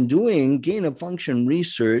has been doing gain-of-function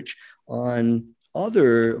research on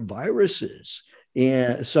other viruses,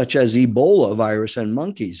 such as Ebola virus and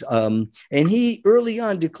monkeys. And he early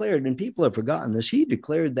on declared, and people have forgotten this, he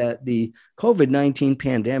declared that the COVID-19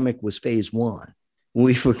 pandemic was phase 1.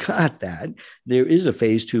 We forgot that. There is a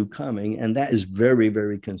phase 2 coming, and that is very,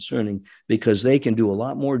 very concerning because they can do a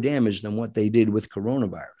lot more damage than what they did with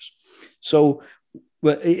coronavirus. So,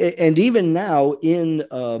 and even now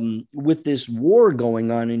with this war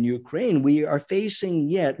going on in Ukraine, we are facing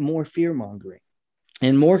yet more fear-mongering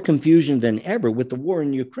and more confusion than ever with the war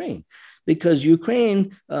in Ukraine, because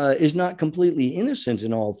Ukraine is not completely innocent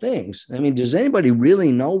in all things. I mean, does anybody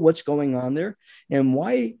really know what's going on there? And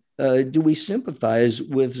why do we sympathize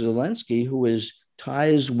with Zelensky, who is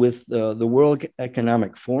ties with the World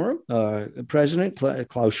Economic Forum, President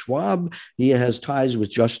Klaus Schwab? He has ties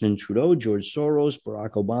with Justin Trudeau, George Soros,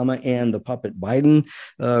 Barack Obama, and the puppet Biden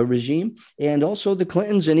regime, and also the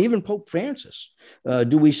Clintons and even Pope Francis.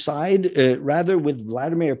 Do we side rather with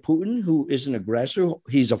Vladimir Putin, who is an aggressor?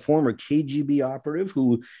 He's a former KGB operative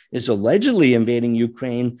who is allegedly invading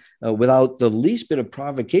Ukraine without the least bit of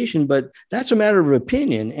provocation, but that's a matter of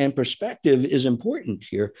opinion, and perspective is important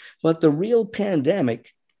here. But the real pandemic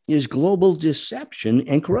is global deception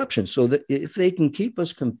and corruption. So that if they can keep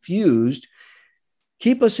us confused,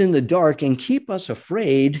 keep us in the dark, and keep us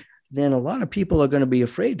afraid, then a lot of people are going to be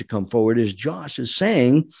afraid to come forward. As Josh is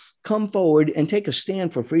saying, come forward and take a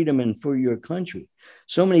stand for freedom and for your country.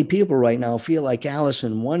 So many people right now feel like Alice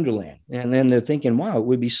in Wonderland. And then they're thinking, wow, it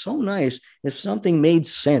would be so nice if something made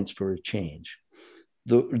sense for a change.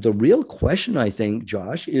 The real question, I think,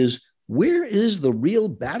 Josh, is where is the real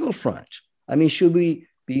battlefront? I mean, should we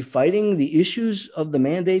be fighting the issues of the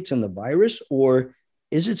mandates and the virus, or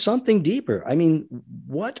is it something deeper? I mean,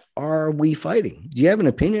 what are we fighting? Do you have an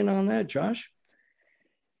opinion on that, Josh?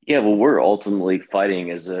 Yeah, well, we're ultimately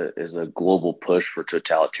fighting as a global push for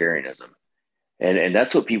totalitarianism. And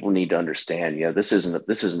that's what people need to understand. You know, this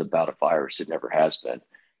isn't about a virus. It never has been.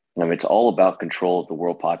 I mean, it's all about control of the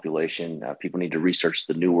world population. People need to research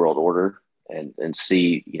the New World Order and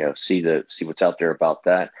see what's out there about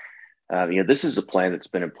that. This is a plan that's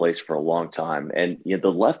been in place for a long time, and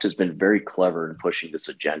the left has been very clever in pushing this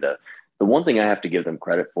agenda. The one thing I have to give them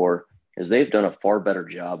credit for is they've done a far better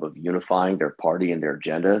job of unifying their party and their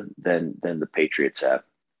agenda than the Patriots have.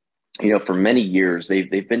 For many years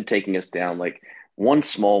they've been taking us down like one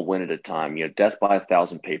small win at a time. Death by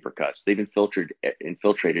 1,000 paper cuts. They've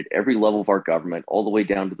infiltrated every level of our government, all the way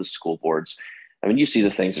down to the school boards. I mean, you see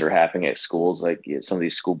the things that are happening at schools, like some of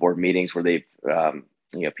these school board meetings where they've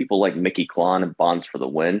people like Mickey Klon and Bonds for the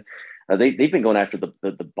Win. They've been going after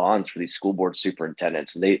the bonds for these school board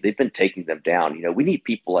superintendents, and they've been taking them down. We need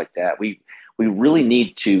people like that. We really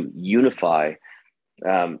need to unify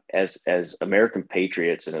as American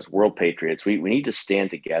patriots and as world patriots. We need to stand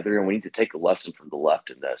together, and we need to take a lesson from the left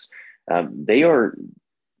in this.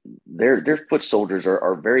 Their foot soldiers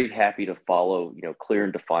are very happy to follow clear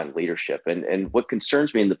and defined leadership. And what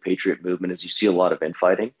concerns me in the patriot movement is you see a lot of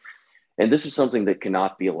infighting. And this is something that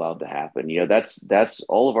cannot be allowed to happen. That's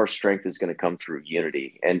all of our strength is going to come through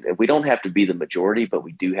unity. And we don't have to be the majority, but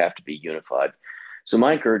we do have to be unified. So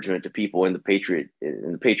my encouragement to people in the patriot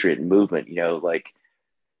movement,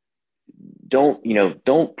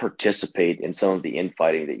 don't participate in some of the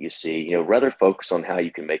infighting that you see. Rather focus on how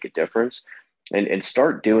you can make a difference, and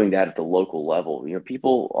start doing that at the local level.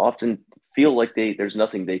 People often feel like there's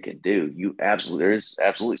nothing they can do. There is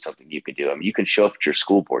absolutely something you can do. I mean, you can show up at your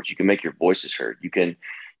school boards. You can make your voices heard. You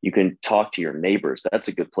can talk to your neighbors. That's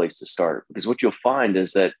a good place to start, because what you'll find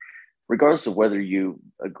is that regardless of whether you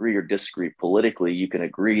agree or disagree politically, you can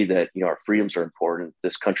agree that our freedoms are important.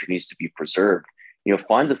 This country needs to be preserved.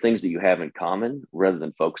 Find the things that you have in common rather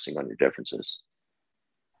than focusing on your differences.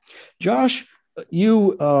 Josh,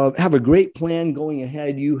 you have a great plan going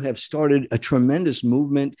ahead. You have started a tremendous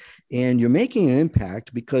movement, and you're making an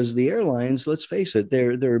impact, because the airlines, let's face it,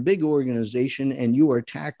 they're a big organization, and you are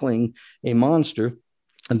tackling a monster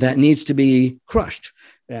that needs to be crushed.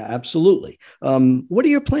 Yeah, absolutely. What are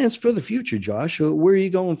your plans for the future, Josh? Where are you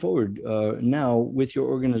going forward now with your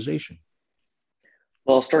organization?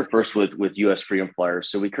 Well, I'll start first with U.S. Freedom Flyers.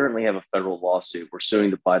 So we currently have a federal lawsuit. We're suing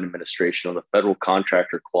the Biden administration on the federal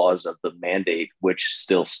contractor clause of the mandate, which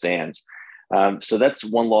still stands. So that's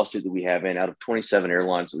one lawsuit that we have in. Out of 27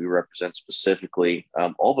 airlines that we represent specifically,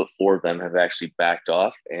 all but 4 of them have actually backed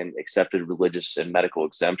off and accepted religious and medical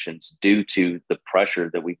exemptions due to the pressure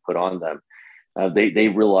that we put on them. They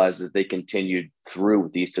realized that they continued through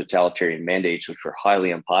with these totalitarian mandates, which were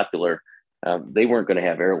highly unpopular. They weren't going to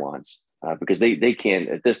have airlines. Because they can't,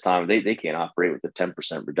 at this time, they can't operate with a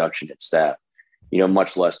 10% reduction in staff,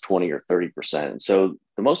 much less 20 or 30%. And so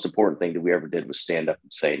the most important thing that we ever did was stand up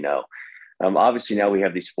and say no. Obviously, now we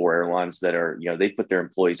have these 4 airlines that are, they put their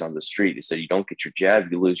employees on the street. They said, you don't get your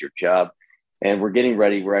jab, you lose your job. And we're getting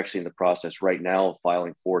ready. We're actually in the process right now of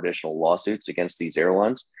filing 4 additional lawsuits against these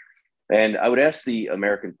airlines. And I would ask the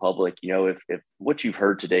American public, if what you've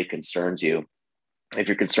heard today concerns you, if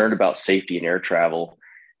you're concerned about safety in air travel,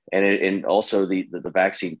 and also the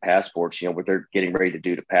vaccine passports, what they're getting ready to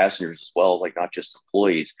do to passengers as well, like not just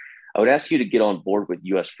employees, I would ask you to get on board with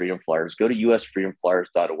U.S. Freedom Flyers. Go to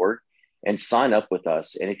usfreedomflyers.org and sign up with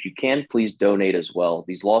us. And if you can, please donate as well.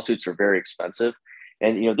 These lawsuits are very expensive.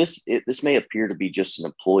 And, this may appear to be just an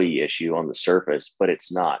employee issue on the surface, but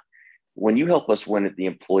it's not. When you help us win at the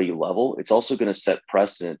employee level, it's also going to set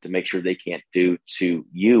precedent to make sure they can't do to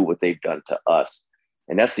you what they've done to us.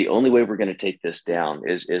 And that's the only way we're going to take this down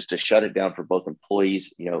is to shut it down for both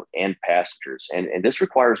employees, and passengers. And this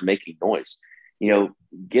requires making noise.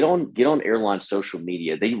 Get on airline social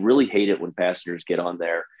media. They really hate it when passengers get on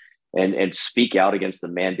there and speak out against the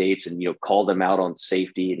mandates and, call them out on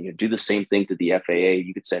safety, and do the same thing to the FAA.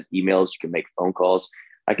 You can send emails, you can make phone calls.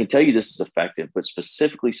 I can tell you this is effective, but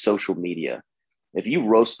specifically social media. If you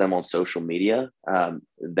roast them on social media,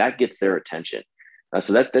 that gets their attention.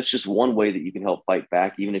 So that's just one way that you can help fight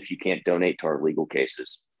back, even if you can't donate to our legal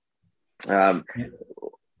cases.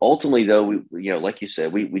 ultimately, though, we like you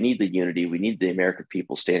said, we need the unity. We need the American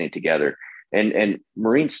people standing together. And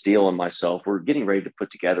Marine Steel and myself, we're getting ready to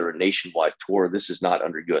put together a nationwide tour. This is not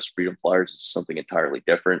under U.S. Freedom Flyers. It's something entirely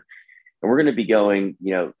different. And we're going to be going,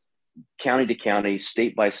 county to county,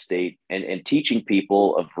 state by state, and teaching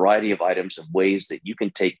people a variety of items and ways that you can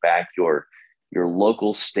take back your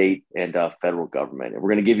local, state, and federal government. And we're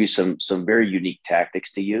going to give you some very unique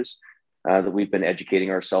tactics to use that we've been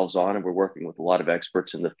educating ourselves on, and we're working with a lot of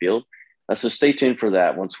experts in the field. So stay tuned for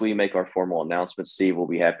that. Once we make our formal announcement, Steve, we'll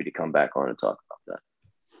be happy to come back on and talk about that.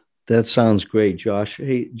 That sounds great, Josh.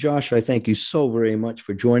 Hey, Josh, I thank you so very much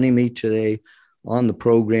for joining me today on the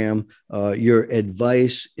program. Your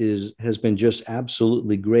advice has been just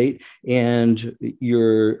absolutely great. And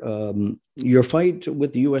your fight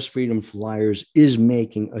with the U.S. Freedom Flyers is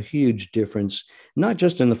making a huge difference, not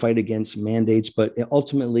just in the fight against mandates, but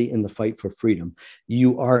ultimately in the fight for freedom.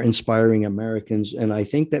 You are inspiring Americans, and I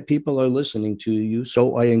think that people are listening to you.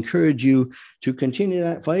 So I encourage you to continue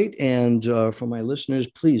that fight. And for my listeners,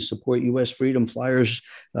 please support U.S. Freedom Flyers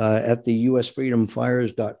at the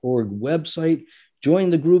usfreedomflyers.org website.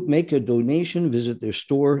 Join the group, make a donation, visit their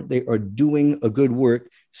store. They are doing a good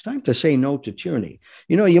work. It's time to say no to tyranny.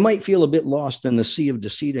 You might feel a bit lost in the sea of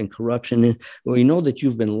deceit and corruption, or you know that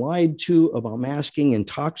you've been lied to about masking and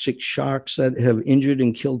toxic shocks that have injured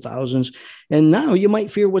and killed thousands. And now you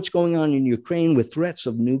might fear what's going on in Ukraine with threats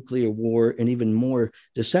of nuclear war and even more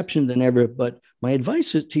deception than ever. But my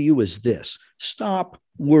advice to you is this: stop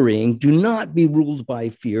worrying. Do not be ruled by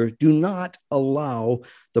fear. Do not allow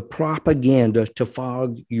the propaganda to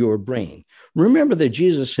fog your brain. Remember that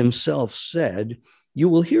Jesus himself said, "You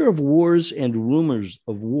will hear of wars and rumors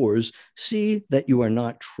of wars. See that you are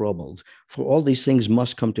not troubled. For all these things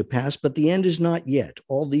must come to pass, but the end is not yet.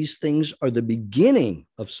 All these things are the beginning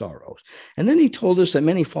of sorrows." And then he told us that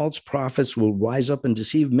many false prophets will rise up and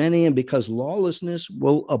deceive many, and because lawlessness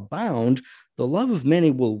will abound, the love of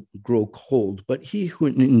many will grow cold, but he who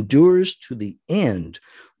endures to the end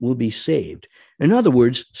will be saved. In other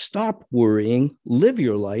words, stop worrying, live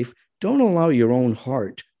your life. Don't allow your own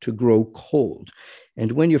heart to grow cold.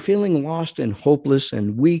 And when you're feeling lost and hopeless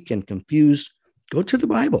and weak and confused, go to the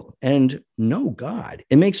Bible and know God.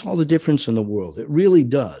 It makes all the difference in the world. It really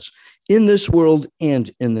does, in this world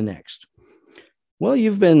and in the next. Well,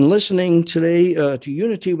 you've been listening today to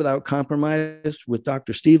Unity Without Compromise with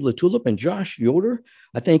Dr. Steve LaTulip and Josh Yoder.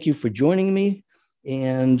 I thank you for joining me,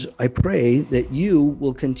 and I pray that you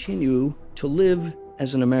will continue to live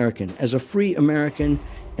as an American, as a free American,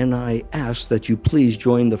 and I ask that you please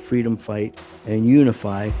join the freedom fight and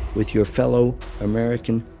unify with your fellow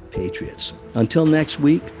American patriots. Until next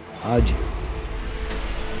week, adieu.